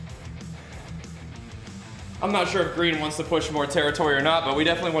I'm not sure if green wants to push more territory or not, but we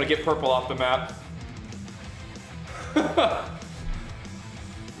definitely want to get purple off the map.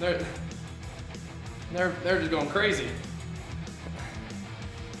 They're just going crazy.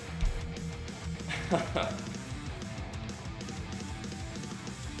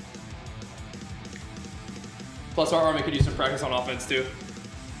 Plus our army could use some practice on offense too.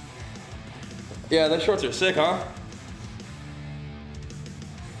 Yeah, those shorts are sick, huh?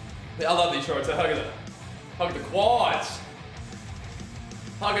 Yeah, I love these shorts. I hug the quads.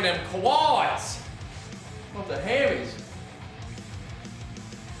 Hugging them quads. What the hammies?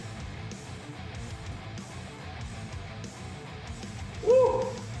 Woo!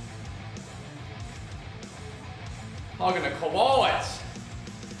 Hugging the quads.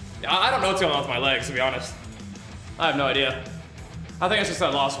 Yeah, I don't know what's going on with my legs, to be honest. I have no idea. I think it's just I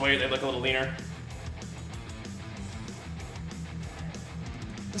lost weight. They look a little leaner.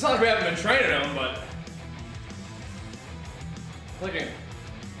 It's not like we haven't been training them, but looking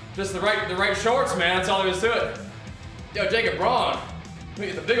just the right shorts, man. That's all there is to it. Yo, Jacob Braun, we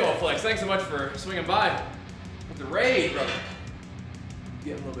get the big old flex. Thanks so much for swinging by with the raid, brother.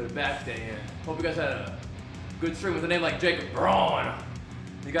 Get a little bit of back day in. Hope you guys had a good stream with a name like Jacob Braun.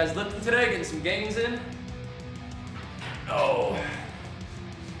 You guys lifting today, getting some gains in? Oh.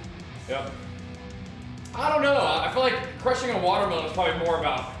 Yep. I don't know. I feel like crushing a watermelon is probably more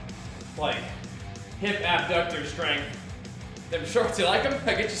about like hip abductor strength. Them shorts, you like them?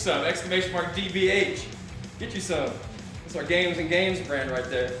 I get you some. Exclamation mark DBH. Get you some. That's our Games and Games brand right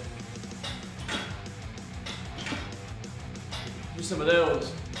there. Do some of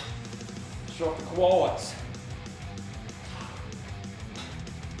those. Show off the quads.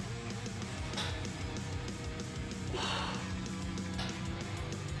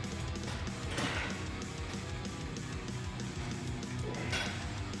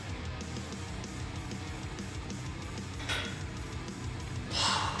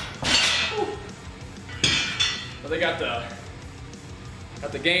 They got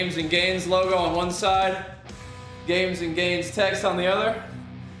the Games and Gains logo on one side, Games and Gains text on the other.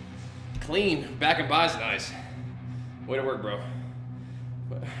 Clean, back and buys nice. Way to work, bro.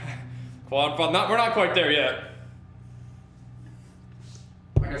 Quad, we're not quite there yet.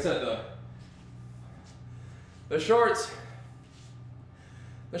 Like I said, the shorts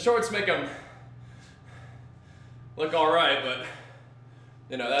make them look all right, but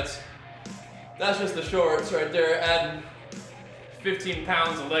you know, that's just the shorts right there, adding 15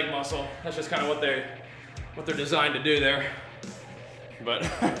 pounds of leg muscle. That's just kind of what they're designed to do there. But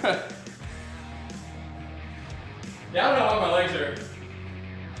Yeah, I don't know why my legs are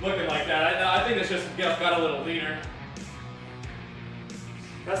looking like that. I think it's just got a little leaner.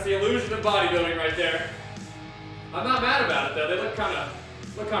 That's the illusion of bodybuilding right there. I'm not mad about it though. They look kind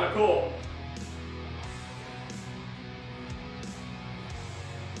of cool.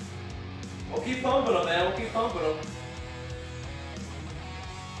 We'll keep pumping them, man. We'll keep pumping them.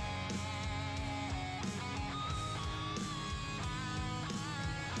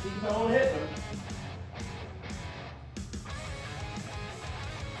 Keep on hitting them.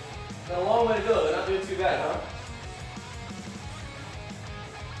 Got a long way to go. They're not doing too bad, huh?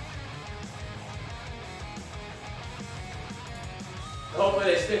 Hopefully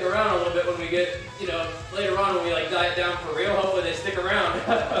they stick around a little bit when we get, you know, later on when we like diet down for real. Hopefully they stick around.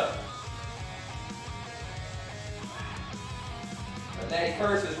 That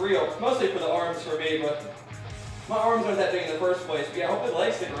curse is real, mostly for the arms for me, but my arms aren't that big in the first place. But yeah, hopefully the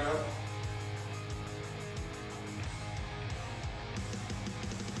legs stick around.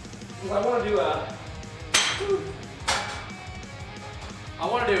 Because I want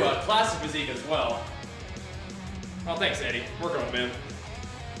to do a classic physique as well. Oh, thanks, Eddie. Working on it, man.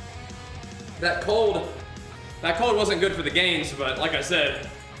 That cold wasn't good for the gains, but like I said,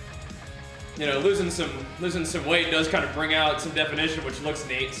 you know, losing some weight does kind of bring out some definition, which looks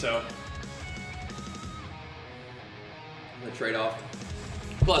neat. So the trade-off.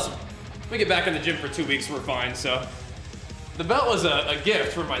 Plus, we get back in the gym for 2 weeks, we're fine. So the belt was a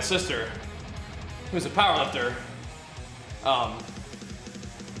gift from my sister, who's a powerlifter.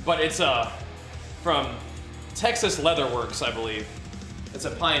 But it's from Texas Leatherworks, I believe. It's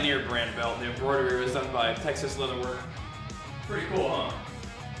a Pioneer brand belt. The embroidery was done by Texas Leatherworks. Pretty cool, huh?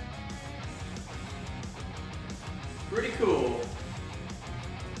 Pretty cool.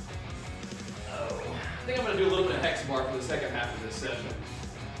 Oh, I think I'm gonna do a little bit of hex bar for the second half of this session.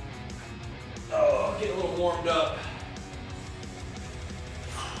 Oh, getting a little warmed up.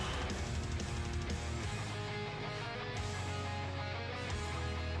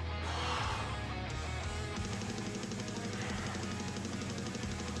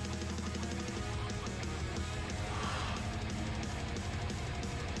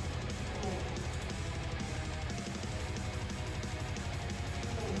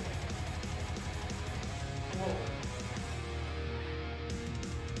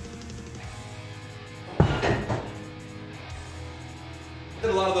 Did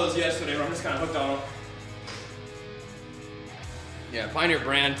a lot of those yesterday, but I'm just kind of hooked on them. Yeah, Pioneer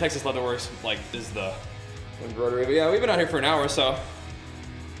brand, Texas Leatherworks, like, is the embroidery. But yeah, we've been out here for an hour or so.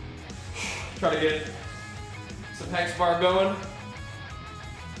 Try to get some hex bar going.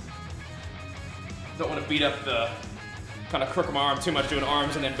 Don't want to beat up the, kind of crook my arm too much doing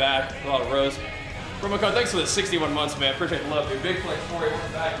arms and then back, a lot of rows. Promo code, thanks for the 61 months, man. Appreciate the love, dude. Big flex for you,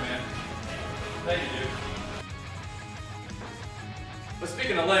 welcome back, man. Thank you, dude. But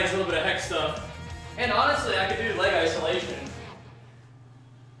speaking of legs, a little bit of hex stuff. And honestly, I could do leg isolation.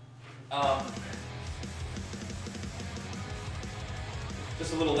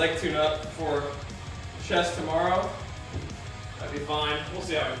 Just a little leg tune-up for chest tomorrow. That'd be fine. We'll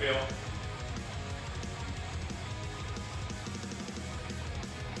see how we feel.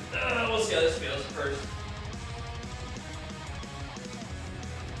 We'll see how this feels first.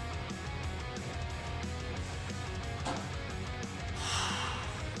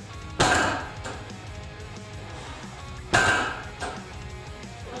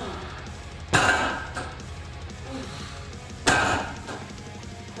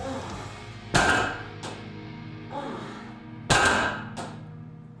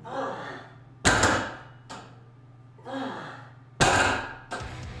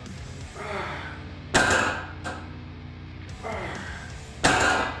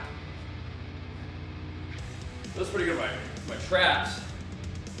 That's pretty good, my traps.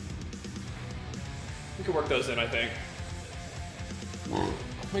 We can work those in, I think.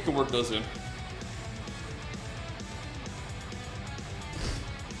 We can work those in.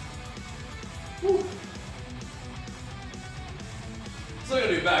 Whew. Still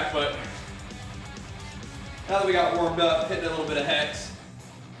gonna do back, but now that we got warmed up, hitting a little bit of hex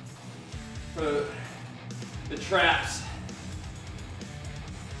for the traps,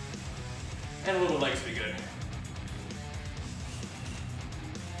 and a little legs would be good.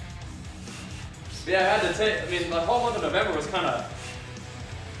 Yeah, I had to take, I mean, the whole month of November was kind of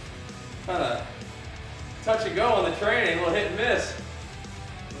touch and go on the training, a little hit and miss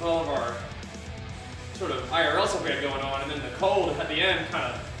with all of our sort of IRL stuff we had going on, and then the cold at the end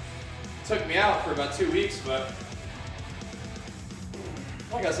kind of took me out for about 2 weeks, but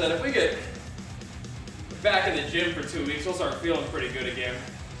like I said, if we get back in the gym for 2 weeks, we'll start feeling pretty good again.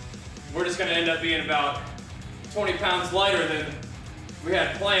 We're just gonna end up being about 20 pounds lighter than we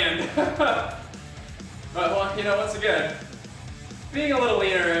had planned. But well, you know, once again, being a little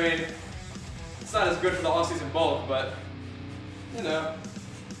leaner, I mean, it's not as good for the off-season bulk, but you know,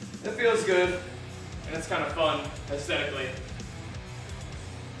 it feels good and it's kind of fun aesthetically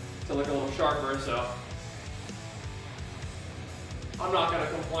to look a little sharper, so I'm not gonna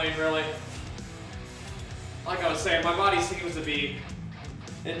complain really. Like I was saying, my body seems to be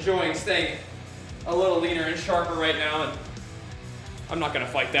enjoying staying a little leaner and sharper right now, and I'm not gonna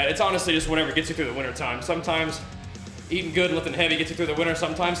fight that. It's honestly just whatever gets you through the winter time. Sometimes eating good and lifting heavy gets you through the winter.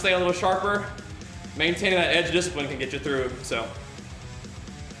 Sometimes staying a little sharper, maintaining that edge of discipline can get you through. So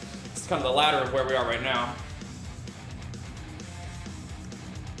it's kind of the ladder of where we are right now.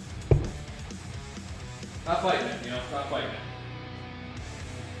 Not fighting it, you know, not fighting it.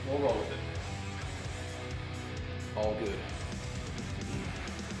 We'll roll with it. All good.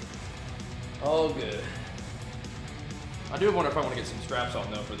 All good. I do wonder if I want to get some straps on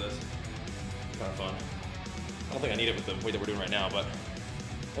though for this. It's kind of fun. I don't think I need it with the weight that we're doing right now, but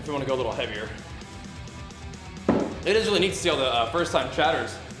if we want to go a little heavier. It is really neat to see all the first-time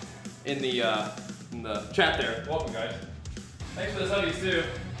chatters in the chat there. Welcome, guys. Thanks for the subbies too.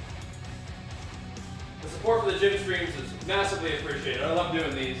 The support for the gym streams is massively appreciated. I love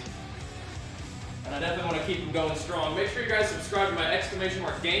doing these. And I definitely want to keep them going strong. Make sure you guys subscribe to my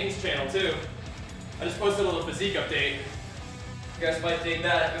 !gains channel too. I just posted a little physique update. You guys might dig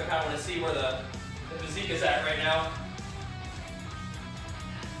that if you kind of want to see where the physique is at right now.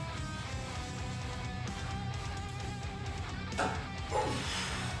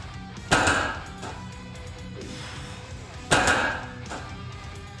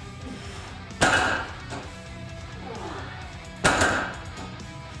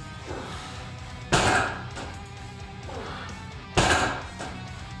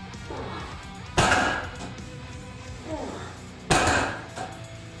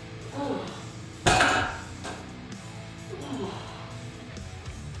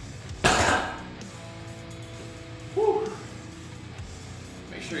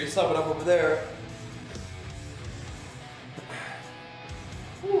 Make sure you sub it up over there.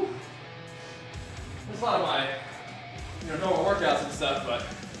 Whew. There's a lot of my normal workouts and stuff, but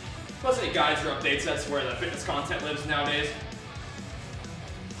plus any guides or updates, that's where the fitness content lives nowadays.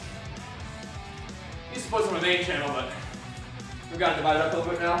 Used to post on my main channel, but we've got it divided up a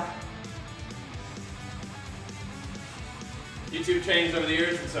little bit now. YouTube changed over the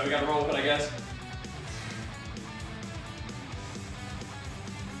years, and so we got to roll with it, I guess.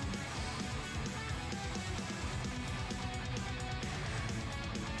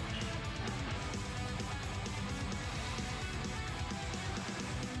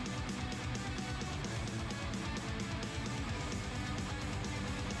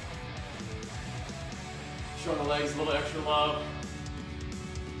 Showing the legs a little extra love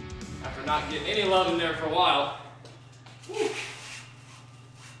after not getting any love in there for a while. Woo.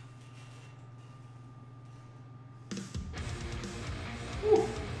 Woo.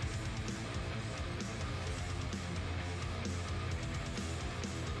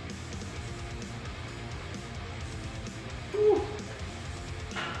 Woo.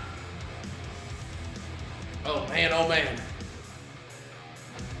 Oh man, oh man.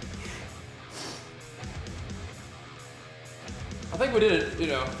 I think we did,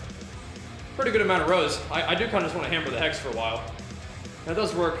 pretty good amount of rows. I do kind of just want to hammer the hex for a while. And it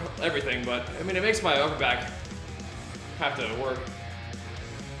does work everything, but I mean, it makes my upper back have to work.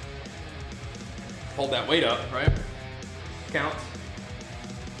 Hold that weight up, right? Count.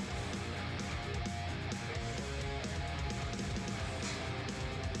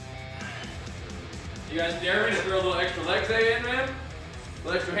 You guys dare me to throw a little extra leg day in, man? A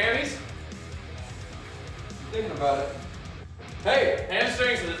little extra hammies? Thinking about it. Hey,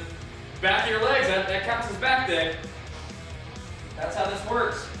 hamstrings to the back of your legs, that counts as back day. That's how this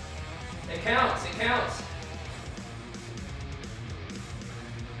works. It counts, it counts.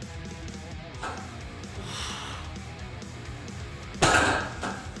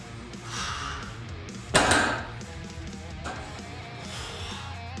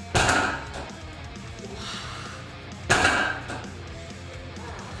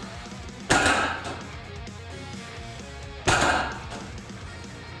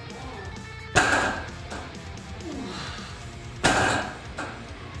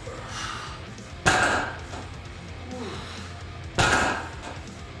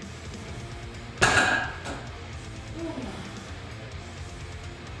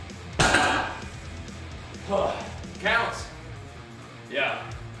 Counts. Yeah.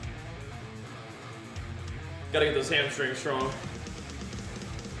 Gotta get those hamstrings strong.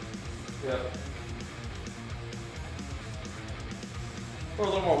 Yep. Pour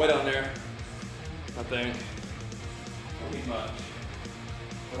a little more weight on there, I think. Don't need much,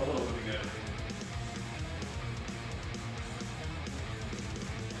 but a little would be good.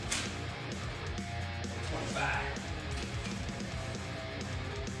 Back.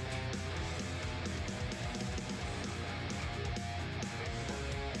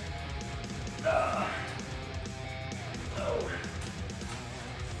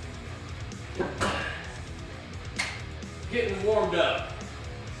 Getting warmed up,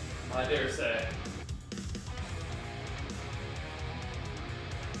 I dare say.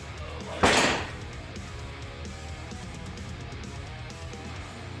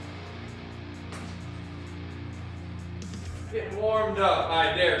 Getting warmed up,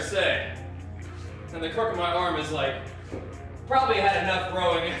 I dare say. And the crook of my arm is like, probably had enough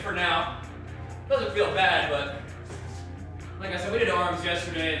rowing for now. Doesn't feel bad, but like I said, we did arms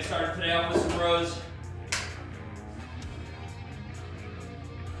yesterday and started today off with some rows.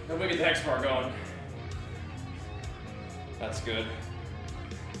 Then we get the hex bar going. That's good.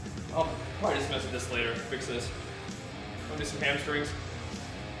 I'll probably just mess with this later, fix this. I'll do some hamstrings.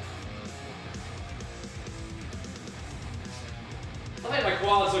 I think my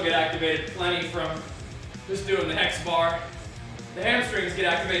quads will get activated plenty from just doing the hex bar. The hamstrings get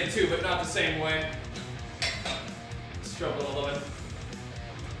activated too, but not the same way. Stroke a little bit.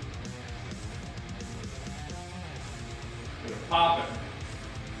 Pop it.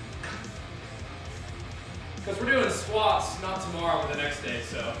 Because we're doing squats not tomorrow but the next day,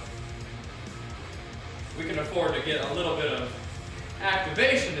 so we can afford to get a little bit of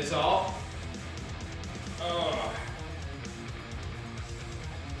activation is all. A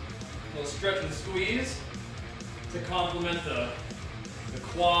little stretch and squeeze to complement the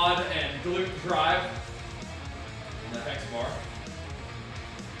quad and glute drive on the hex bar.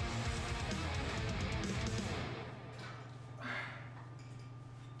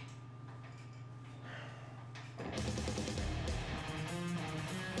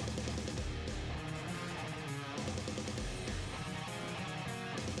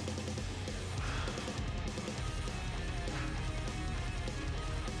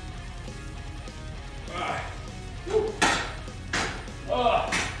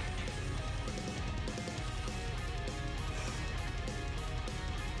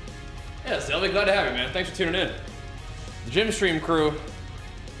 Yes, I'll be glad to have you, man. Thanks for tuning in. The Gym Stream crew,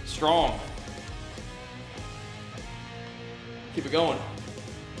 strong. Keep it going.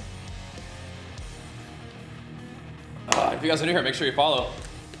 If you guys are new here, make sure you follow.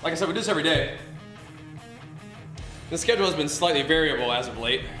 Like I said, we do this every day. The schedule has been slightly variable as of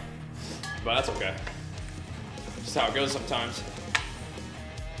late, but that's okay. Just how it goes sometimes.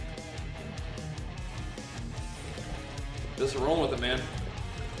 Just rolling with it, man.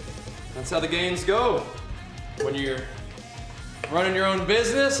 That's how the gains go. When you're running your own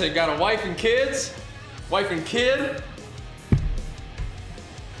business and got a wife and kids, wife and kid,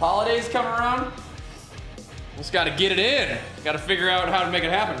 holidays come around, just gotta get it in. Gotta figure out how to make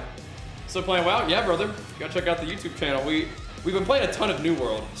it happen. Still playing WoW? Yeah, brother. You gotta check out the YouTube channel. We've been playing a ton of New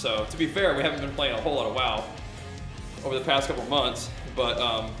World, so to be fair, we haven't been playing a whole lot of WoW over the past couple months,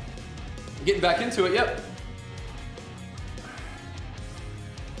 but getting back into it, yep.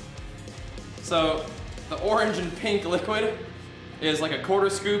 So the orange and pink liquid is like a quarter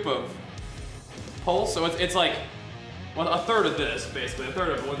scoop of Pulse. So it's like, well, a third of this, basically, a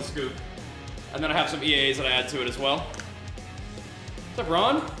third of one scoop. And then I have some EAs that I add to it as well. What's up,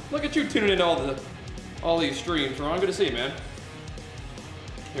 Ron? Look at you tuning into all these streams, Ron. Good to see you, man.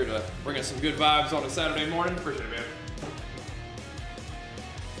 Here to bring us some good vibes on a Saturday morning. Appreciate it, man.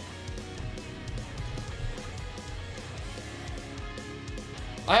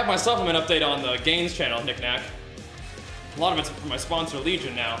 I have my supplement update on the Gains channel, Knick Knack. A lot of it's from my sponsor,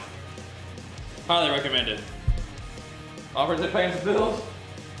 Legion, now. Highly recommended. Offers it paying some bills?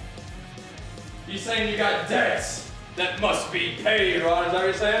 You saying you got debts that must be paid, Ron? Is that what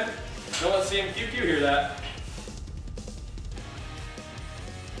you're saying? Don't let CMQQ hear that.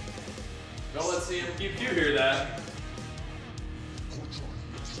 Don't let CMQQ hear that.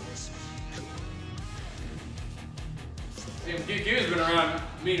 CMQQ's been around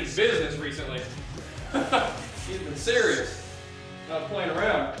meaning business recently. He's been serious, not playing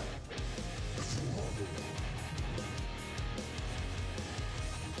around.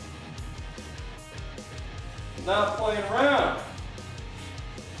 Not playing around.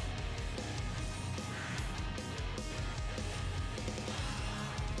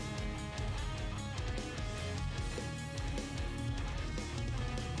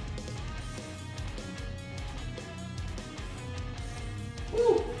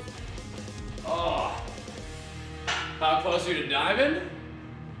 Woo. Oh. How close are you to diamond?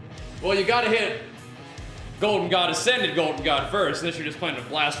 Well, you gotta hit Golden God, Ascended Golden God first, unless you're just planning to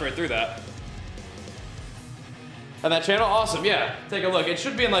blast right through that. And that channel, awesome, yeah. Take a look. It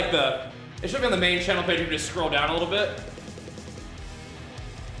should be in like it should be on the main channel page. You can just scroll down a little bit.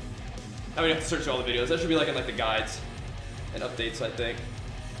 I mean, you have to search all the videos. That should be like in like the guides and updates, I think.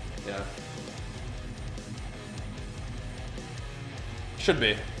 Yeah. Should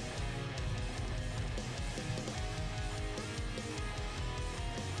be.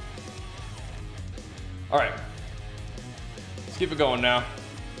 All right. Let's keep it going now.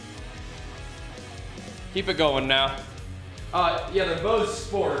 Keep it going now. Yeah, the Bose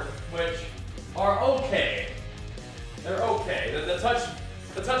Sport, which are okay. They're okay. The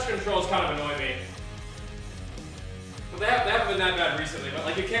touch controls kind of annoy me. But they haven't been that bad recently. But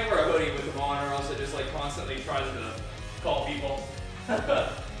like, you can't wear a hoodie with them on, or else it just like constantly tries to call people. That's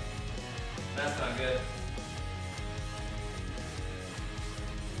not good.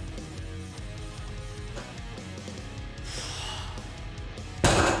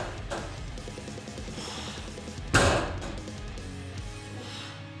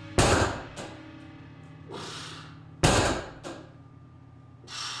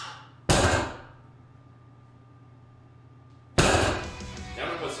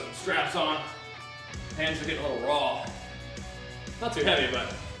 Straps on. Hands are getting a little raw. Not too heavy,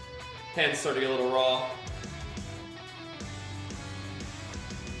 but hands start to get a little raw.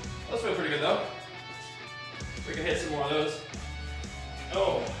 Those feel pretty good though. We can hit some more of those.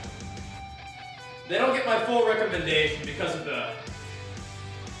 Oh. They don't get my full recommendation because of the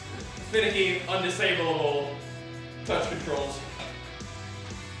finicky, undisableable touch controls.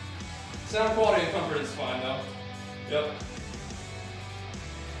 Sound quality and comfort is fine though. Yep.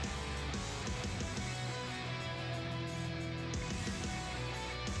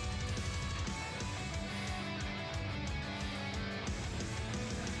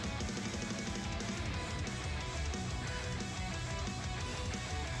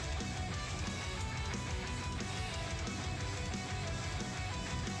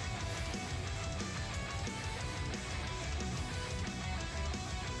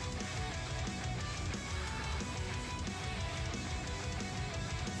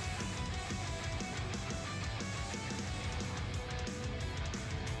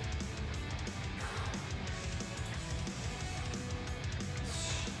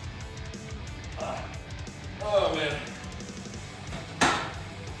 Oh man.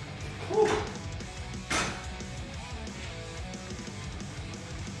 Whew.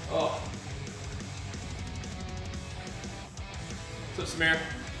 Oh. What's up, Samir?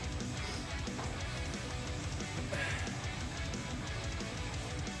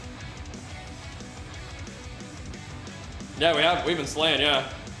 Yeah, we've been slaying, yeah.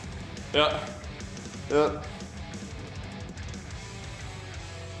 Yeah. Yeah.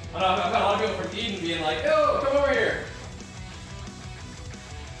 I've had a lot of people from Eden being like, yo, come over here.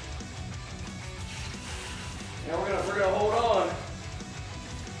 Yeah, we're gonna hold on.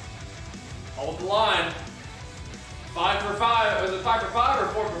 Hold the line. 5 for 5. Was it 5 for 5 or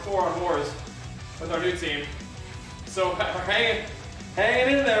 4 for 4 on wars with our new team? So we're hanging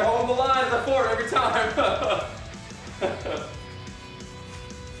in there, holding the line at the fort every time.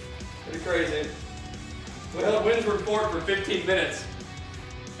 Pretty crazy. We held Windsward Fort for 15 minutes.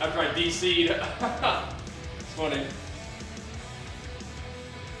 After I DC'd. It's funny.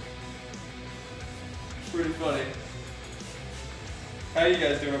 Pretty funny. How you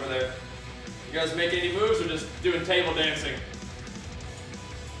guys doing over there? You guys making any moves or just doing table dancing?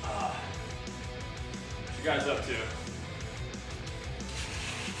 What you guys up to?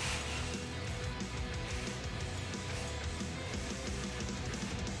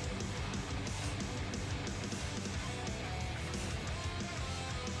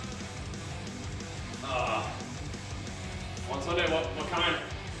 On Sunday, what kind?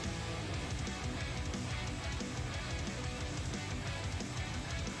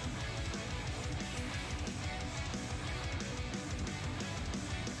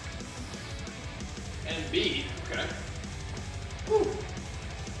 And B, okay. Whew.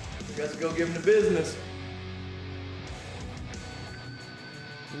 You guys go give him the business.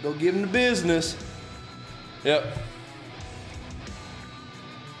 Go give him the business. Yep.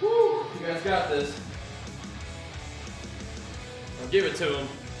 Woo, you guys got this. I'll give it to him.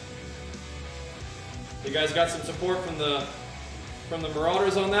 You guys got some support from the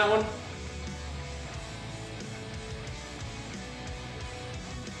Marauders on that one?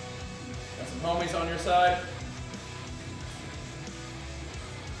 Got some homies on your side?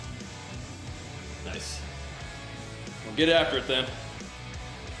 Nice. Well, get after it then.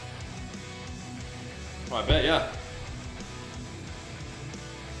 Oh, I bet, yeah.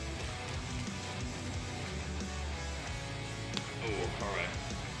 Ooh, all right.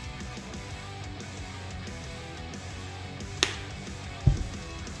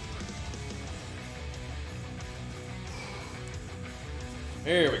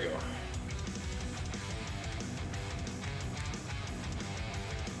 There we go.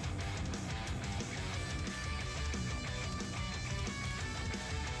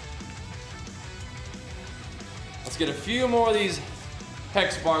 Let's get a few more of these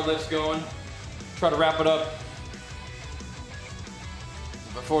hex bar lifts going. Try to wrap it up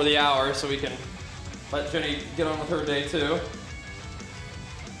before the hour so we can let Jenny get on with her day too.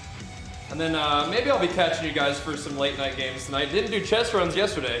 And then maybe I'll be catching you guys for some late night games tonight. Didn't do chest runs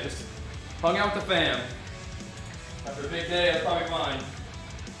yesterday, just hung out with the fam. After a big day, that's probably fine.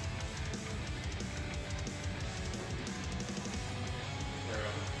 There we go.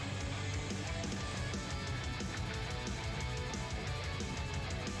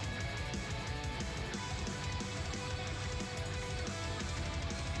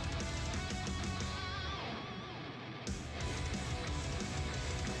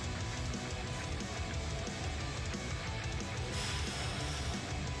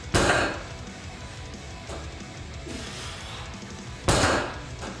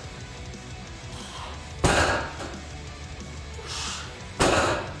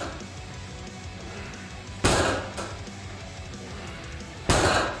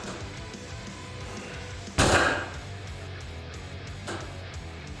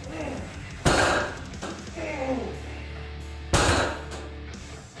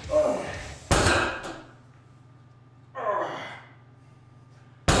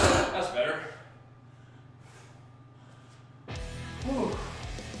 That's better. Whew.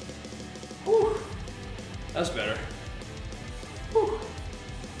 Whew. That's better. Whew.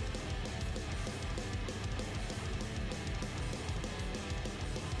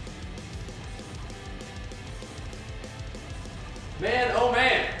 Man, oh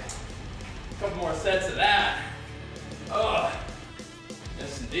man. A couple more sets of that. Oh,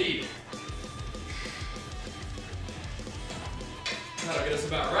 yes indeed. That'll get us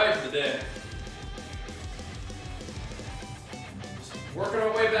about right for the day. Just working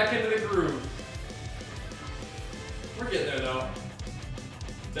our way back into the groove. We're getting there though.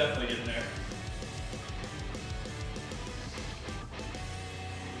 Definitely getting there.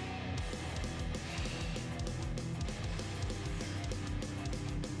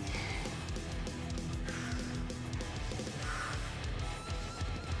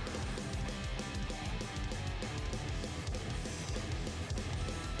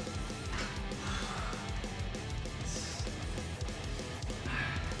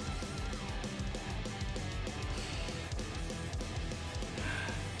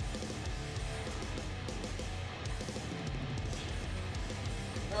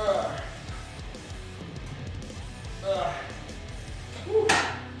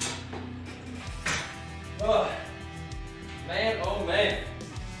 Man, oh man.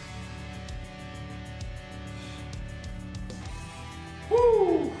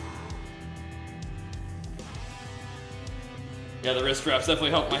 Woo. Yeah, the wrist straps definitely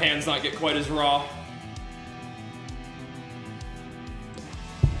help my hands not get quite as raw.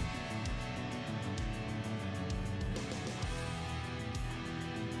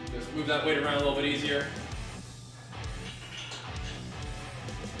 Just move that weight around a little bit easier.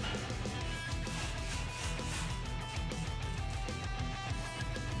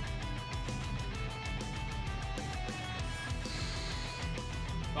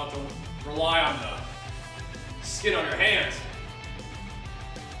 About to rely on the skin on your hands.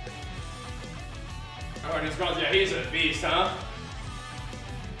 Oh, and yeah, he's a beast, huh?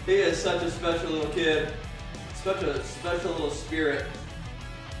 He is such a special little kid. Such a special little spirit.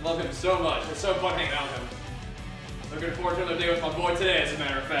 Love him so much. It's so fun hanging out with him. Looking forward to another day with my boy today, as a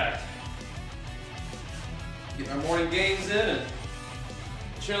matter of fact. Get my morning games in and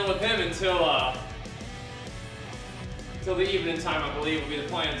chilling with him until the evening time, I believe, will be the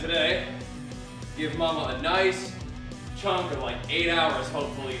plan today. Give Mama a nice chunk of like 8 hours,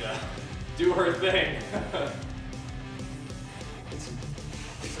 hopefully, to do her thing.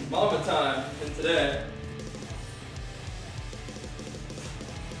 It's Mama time in today.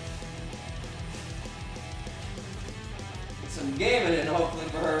 Get some gaming in, hopefully,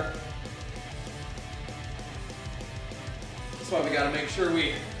 for her. That's why we gotta make sure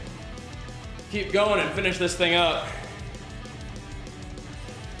we keep going and finish this thing up.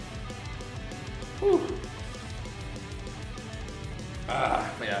 Whew.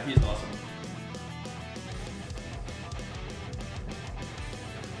 But yeah, he's awesome.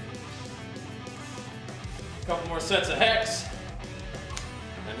 A couple more sets of hex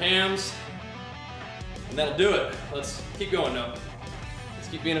and hams. And that'll do it. Let's keep going now. Let's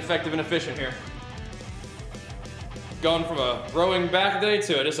keep being effective and efficient here. Going from a rowing back day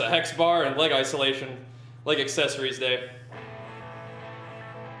to just a hex bar and leg isolation, leg accessories day.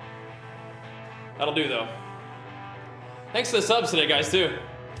 That'll do though. Thanks for the subs today, guys, too.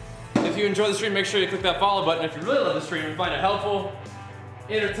 If you enjoy the stream, make sure you click that follow button. If you really love the stream and find it helpful,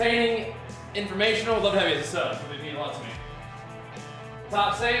 entertaining, informational, I'd love to have you as a sub. It would mean a lot to me.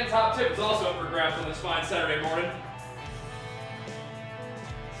 Top saying, top tip is also up for grabs on this fine Saturday morning.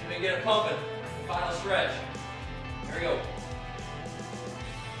 See if we can get it pumping. Final stretch. Here we go.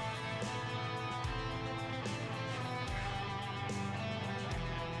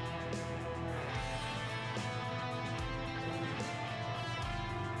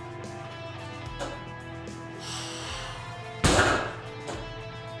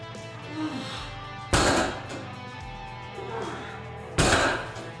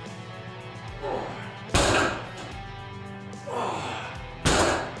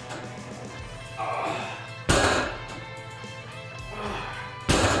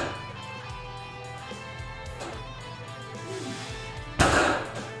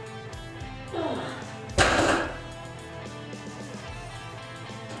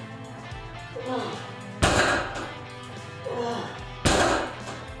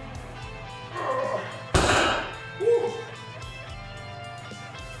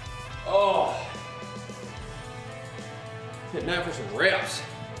 Hitting that for some reps.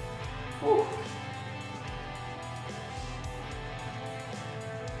 Woo.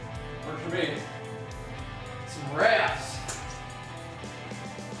 Works for me. Some reps.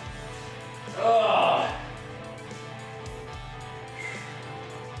 Oh.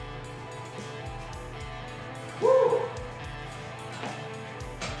 Woo.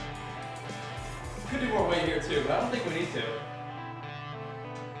 Could do more weight here too, but I don't think we need to.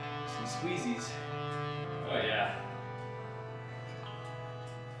 Some squeezies. Oh yeah.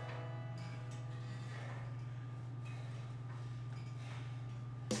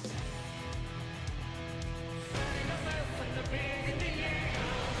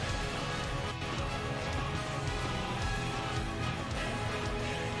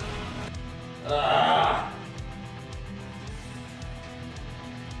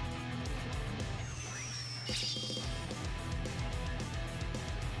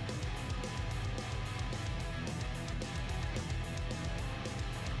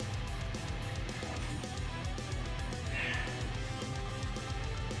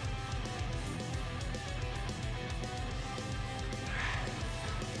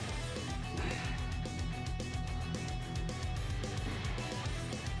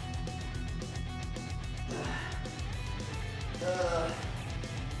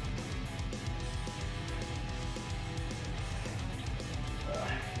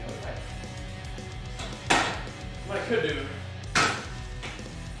 What I could do,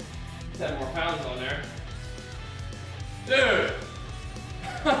 10 more pounds on there. Dude!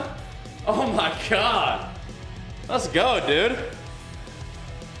 Oh my God! Let's go, dude.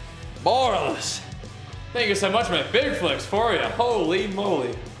 Borderless. Thank you so much, man. Big flicks for you. Holy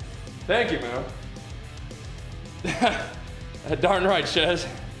moly. Thank you, man. Darn right, Shez.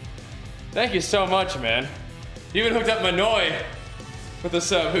 Thank you so much, man. You even hooked up Manoy with the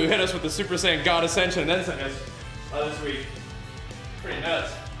sub, who hit us with the Super Saiyan God Ascension and then sent us this week. Pretty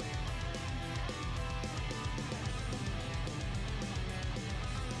nuts.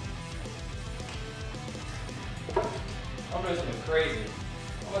 I'm doing something crazy.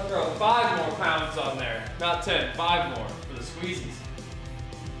 I'm gonna throw 5 more pounds on there. Not 10, 5 more for the squeezies.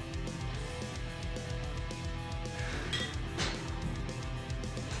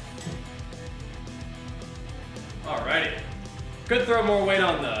 Alrighty. Could throw more weight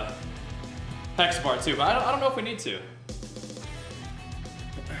on the hex bar too, but I don't know if we need to.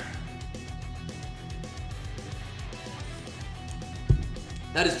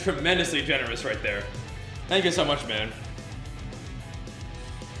 That is tremendously generous right there. Thank you so much, man.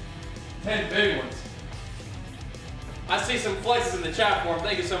 10 big ones. I see some flexes in the chat for him.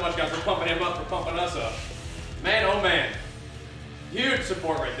 Thank you so much, guys, for pumping him up, for pumping us up. Man, oh man. Huge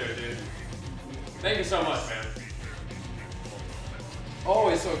support right there, dude. Thank you so much, man.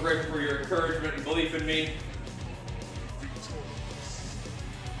 Always so grateful for your encouragement and belief in me.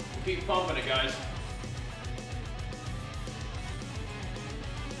 Keep pumping it, guys.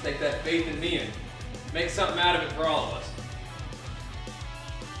 Take that faith in me and make something out of it for all of us.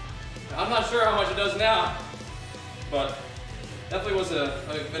 I'm not sure how much it does now, but definitely was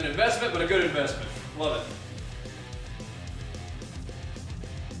an investment, but a good investment. Love it.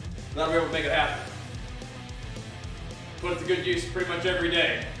 Glad we were able to make it happen. Put it to good use pretty much every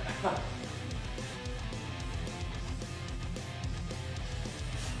day.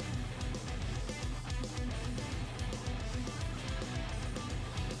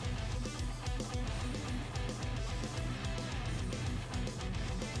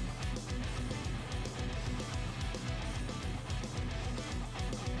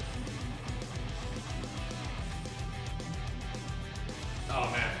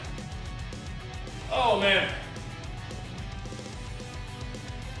 Oh man.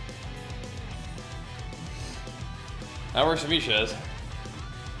 That works for me, Shez.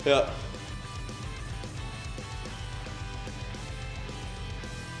 Yeah.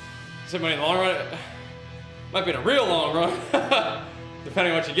 Somebody in the long run, might be in a real long run,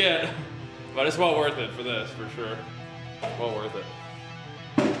 depending on what you get. But it's well worth it for this, for sure. Well worth it.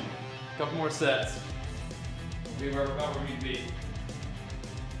 A couple more sets. We'll be about where we'd be.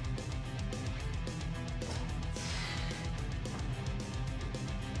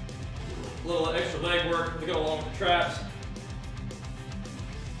 A little extra leg work to go along with the traps.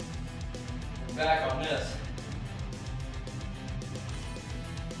 And back on this.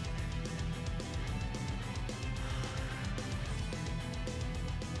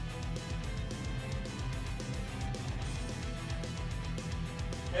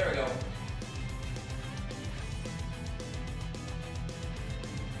 There we go.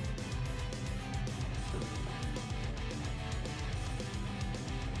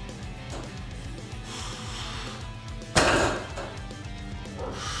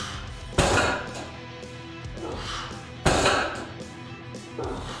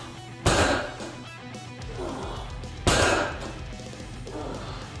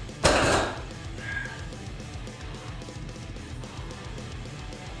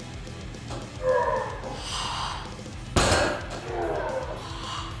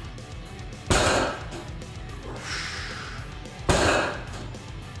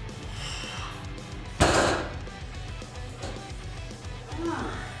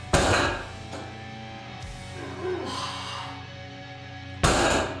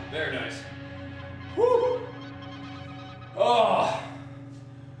 Very nice. Woo! Oh!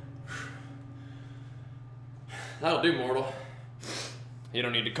 That'll do, mortal. You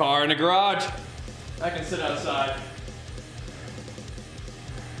don't need a car in the garage. I can sit outside.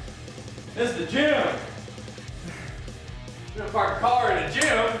 This is the gym. You're gonna park a car in a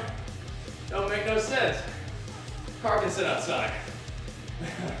gym. Don't make no sense. Car can sit outside.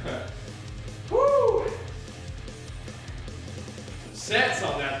 Woo! Sets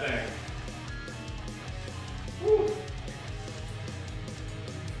on that thing. Woo.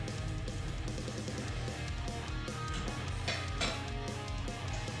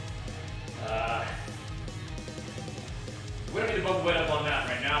 We don't need to bump the weight up on that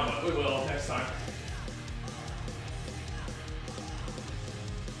right now, but we will next time.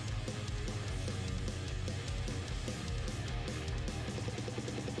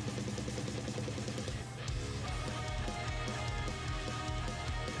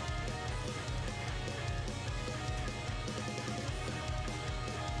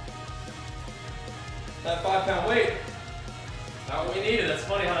 That 5-pound weight, not what we needed. That's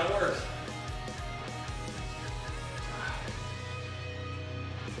funny how that works.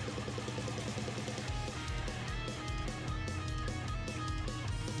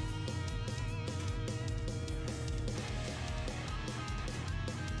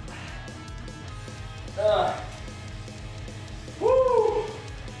 Woo!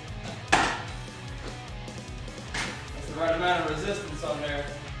 That's the right amount of resistance on there.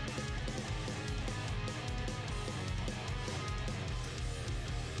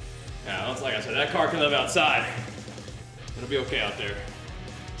 Yeah, like I said, that car can live outside. It'll be okay out there.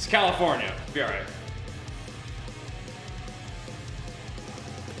 It's California. It'll be all right.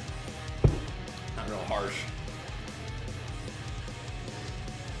 Not real harsh.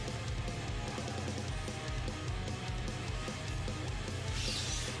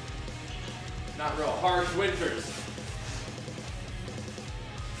 Not real harsh winters.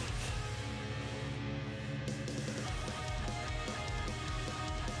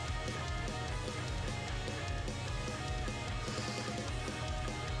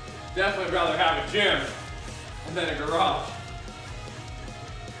 Definitely rather have a gym than a garage.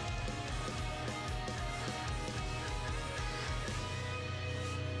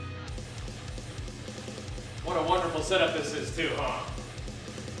 What a wonderful setup this is too, huh?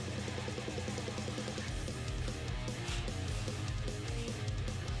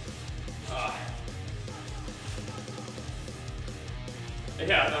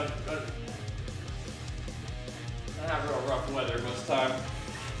 Yeah, don't have real rough weather most of the time.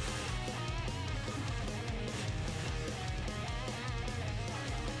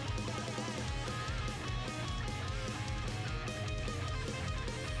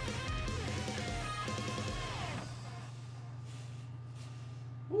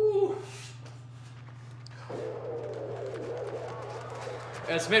 Woo.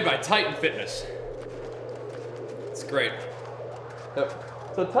 And it's made by Titan Fitness. It's great. Yep.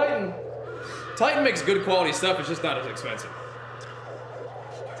 So Titan makes good quality stuff, it's just not as expensive.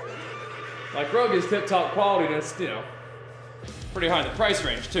 Like Rogue is tip-top quality, that's, you know, pretty high in the price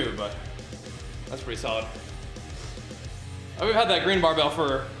range too, but that's pretty solid. We've had that green barbell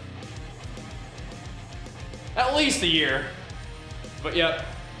for at least a year, but yep.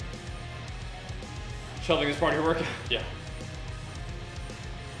 Shelving is part of your workout, yeah.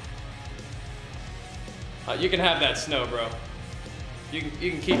 You can have that snow, bro. You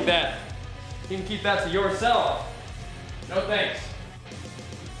can keep that. You can keep that to yourself. No thanks.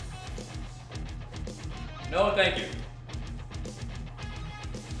 No thank you.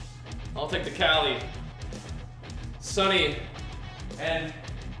 I'll take the Cali, sunny, and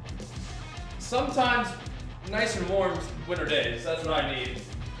sometimes nice and warm winter days. That's what I need.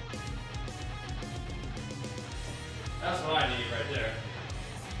 That's what I need right there.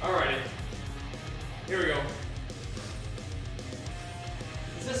 Alrighty. Here we go.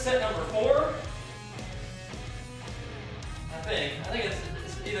 Is this set number 4? I think it's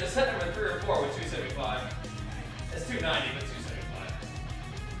either set number 3 or 4 with 275. It's 290, but 275.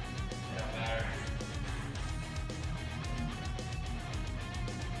 It don't matter.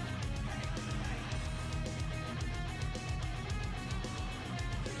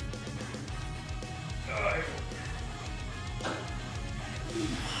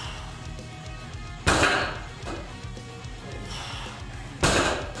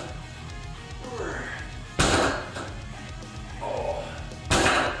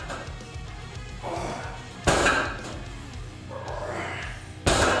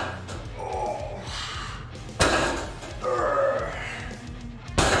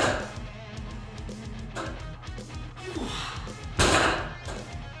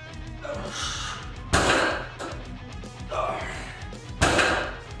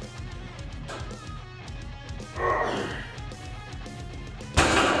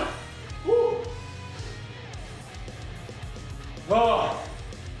 Oh!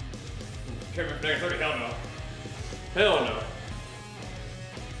 Trigger for next 30? Hell no. Hell no.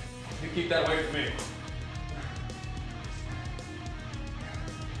 You keep that away from me.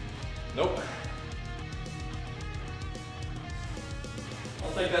 Nope.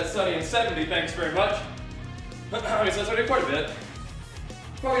 I'll take that sunny and 70, thanks very much. Alright, so that's already quite a bit.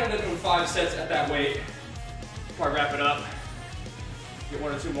 Probably gonna end up doing 5 sets at that weight. Probably wrap it up. Get 1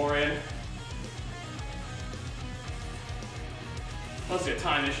 or 2 more in. Mostly a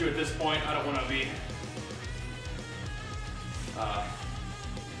time issue at this point. I don't want to be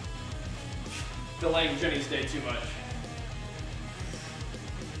delaying Jenny's day too much.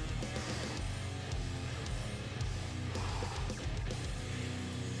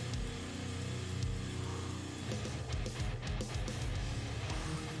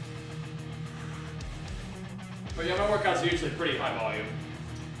 But yeah, my workouts are usually pretty high volume.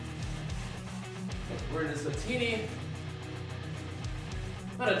 We're in this a teeny,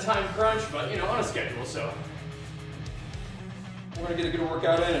 not a time crunch, but you know, on a schedule, so we're gonna get a good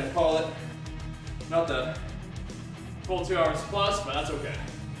workout in and call it not the full 2 hours plus, but that's okay.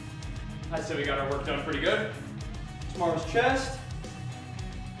 I say we got our work done pretty good. Tomorrow's chest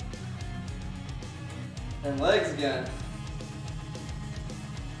and legs again.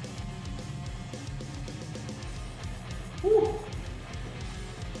 Woo.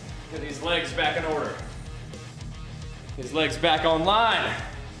 Get these legs back in order. His legs back online.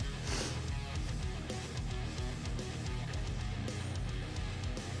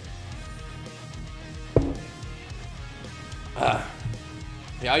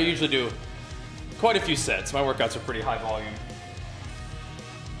 Yeah, I usually do quite a few sets. My workouts are pretty high volume.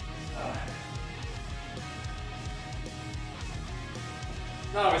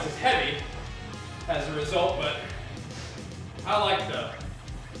 Not always as heavy as a result, but I like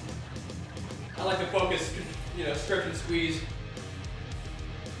the focus, you know, stretch and squeeze,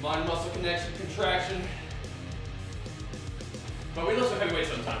 mind muscle connection, contraction. But we lift some heavy weights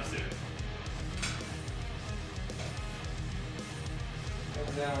sometimes too. Up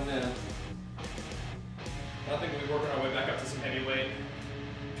and down then. I think we'll be working our way back up to some heavy weight.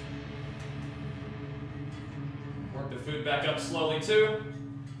 Work the food back up slowly too.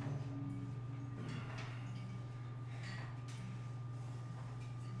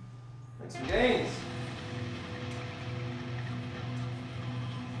 Make some gains.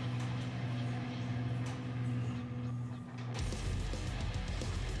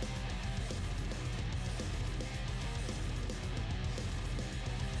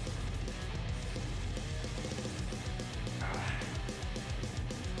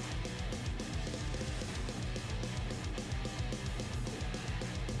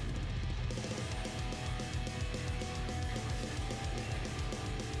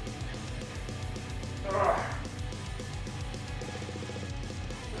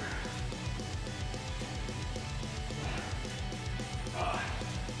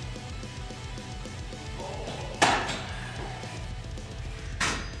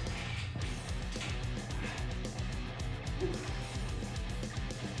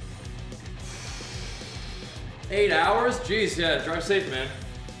 8 hours? Jeez, yeah, drive safe, man.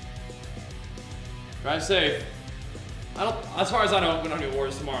 Drive safe. As far as I know, we don't do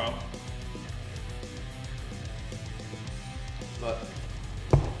awards tomorrow. But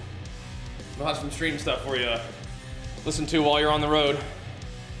we'll have some stream stuff for you to listen to while you're on the road.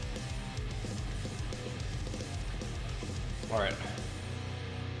 All right.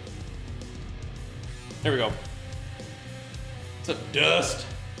 There we go. What's up, Dust?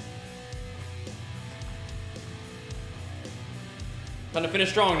 Time to finish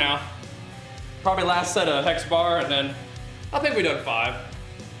strong now. Probably last set of hex bar, and then I think we done 5. I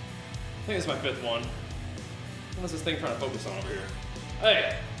think this is my 5th one. What is this thing trying to focus on over here?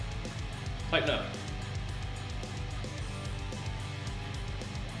 Hey, tighten up.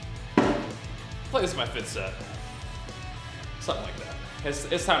 I think this is my 5th set. Something like that.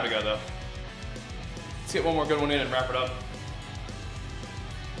 It's time to go though. Let's get one more good one in and wrap it up.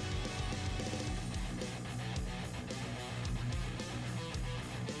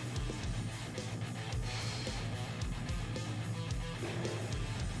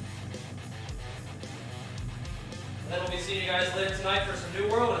 And then we'll be seeing you guys later tonight for some New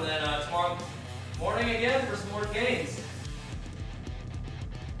World, and then tomorrow morning again for some more games.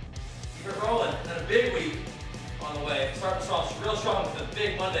 Keep it rolling. And then a big week on the way. Starting off real strong with a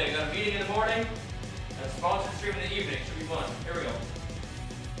big Monday. We got a meeting in the morning and a sponsored stream in the evening. Should be fun. Here we go.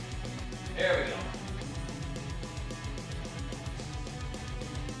 There we go.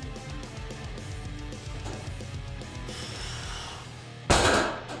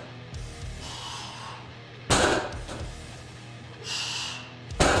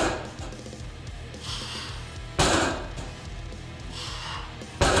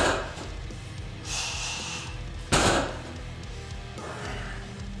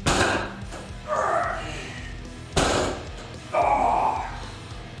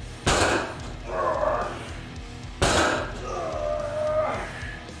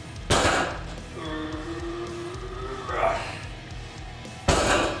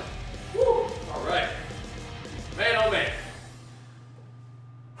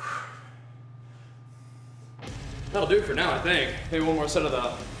 That'll do for now, I think. Maybe one more set of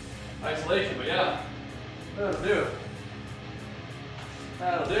the isolation, but yeah, that'll do.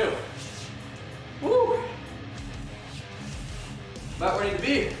 That'll do. Woo! About ready to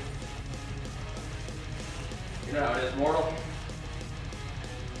be. You know how it is, mortal.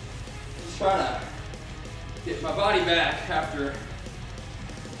 Just trying to get my body back after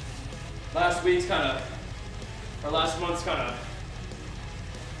last week's last month's kind of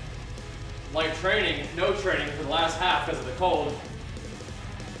light training, no training for the last half because of the cold.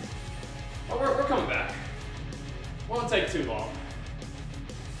 But we're coming back. Won't take too long.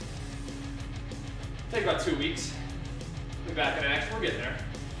 Take about 2 weeks. We'll be back in action. We're getting there.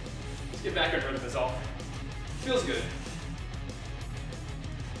 Let's get back in rhythm is all. Feels good.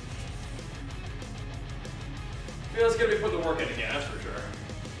 Feels good to be putting the work in again, that's for sure.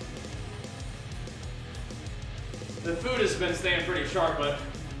 The food has been staying pretty sharp, but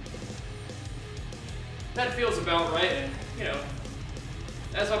that feels about right, and you know,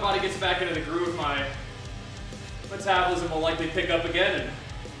 as my body gets back into the groove, my metabolism will likely pick up again, and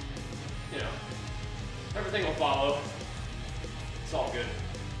you know, everything will follow. It's all good.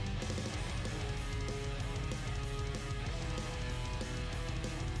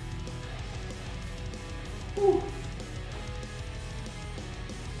 Whew.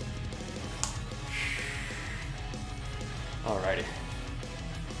 Alrighty.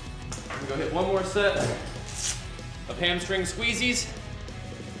 I'm gonna go hit one more set of hamstring squeezies,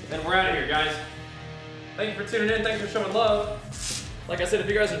 then we're out of here, guys. Thank you for tuning in, thanks for showing love. Like I said, if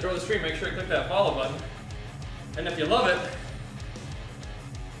you guys enjoy the stream, make sure you click that follow button. And if you love it,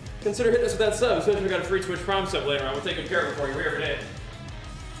 consider hitting us with that sub, especially if we got a free Twitch Prime sub later on. We'll take good care of it for you. We're here every day.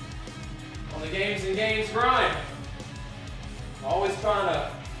 On the games and games grind. Always trying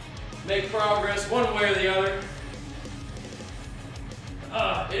to make progress one way or the other.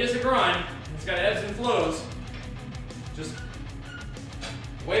 It is a grind. It's got ebbs and flows. Just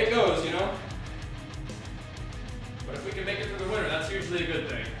the way it goes, you know? But if we can make it through the winter, that's usually a good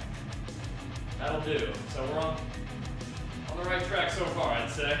thing. That'll do. So we're on the right track so far, I'd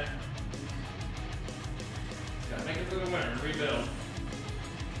say. Just gotta make it through the winter and rebuild.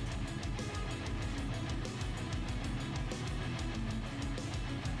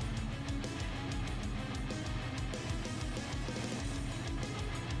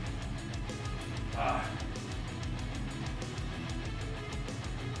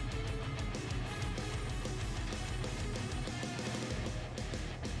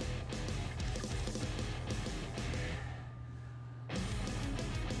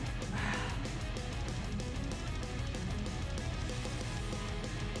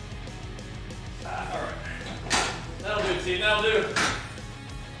 see, and that'll do.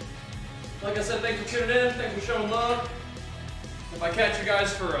 Like I said, thanks for tuning in. Thanks for showing love. If I catch you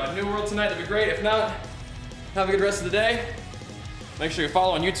guys for New World tonight, that'd be great. If not, have a good rest of the day. Make sure you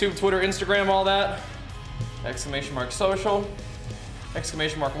follow on YouTube, Twitter, Instagram, all that. !social,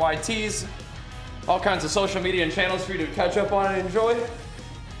 !YTs. All kinds of social media and channels for you to catch up on and enjoy.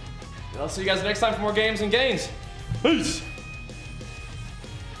 And I'll see you guys next time for more games and gains. Peace.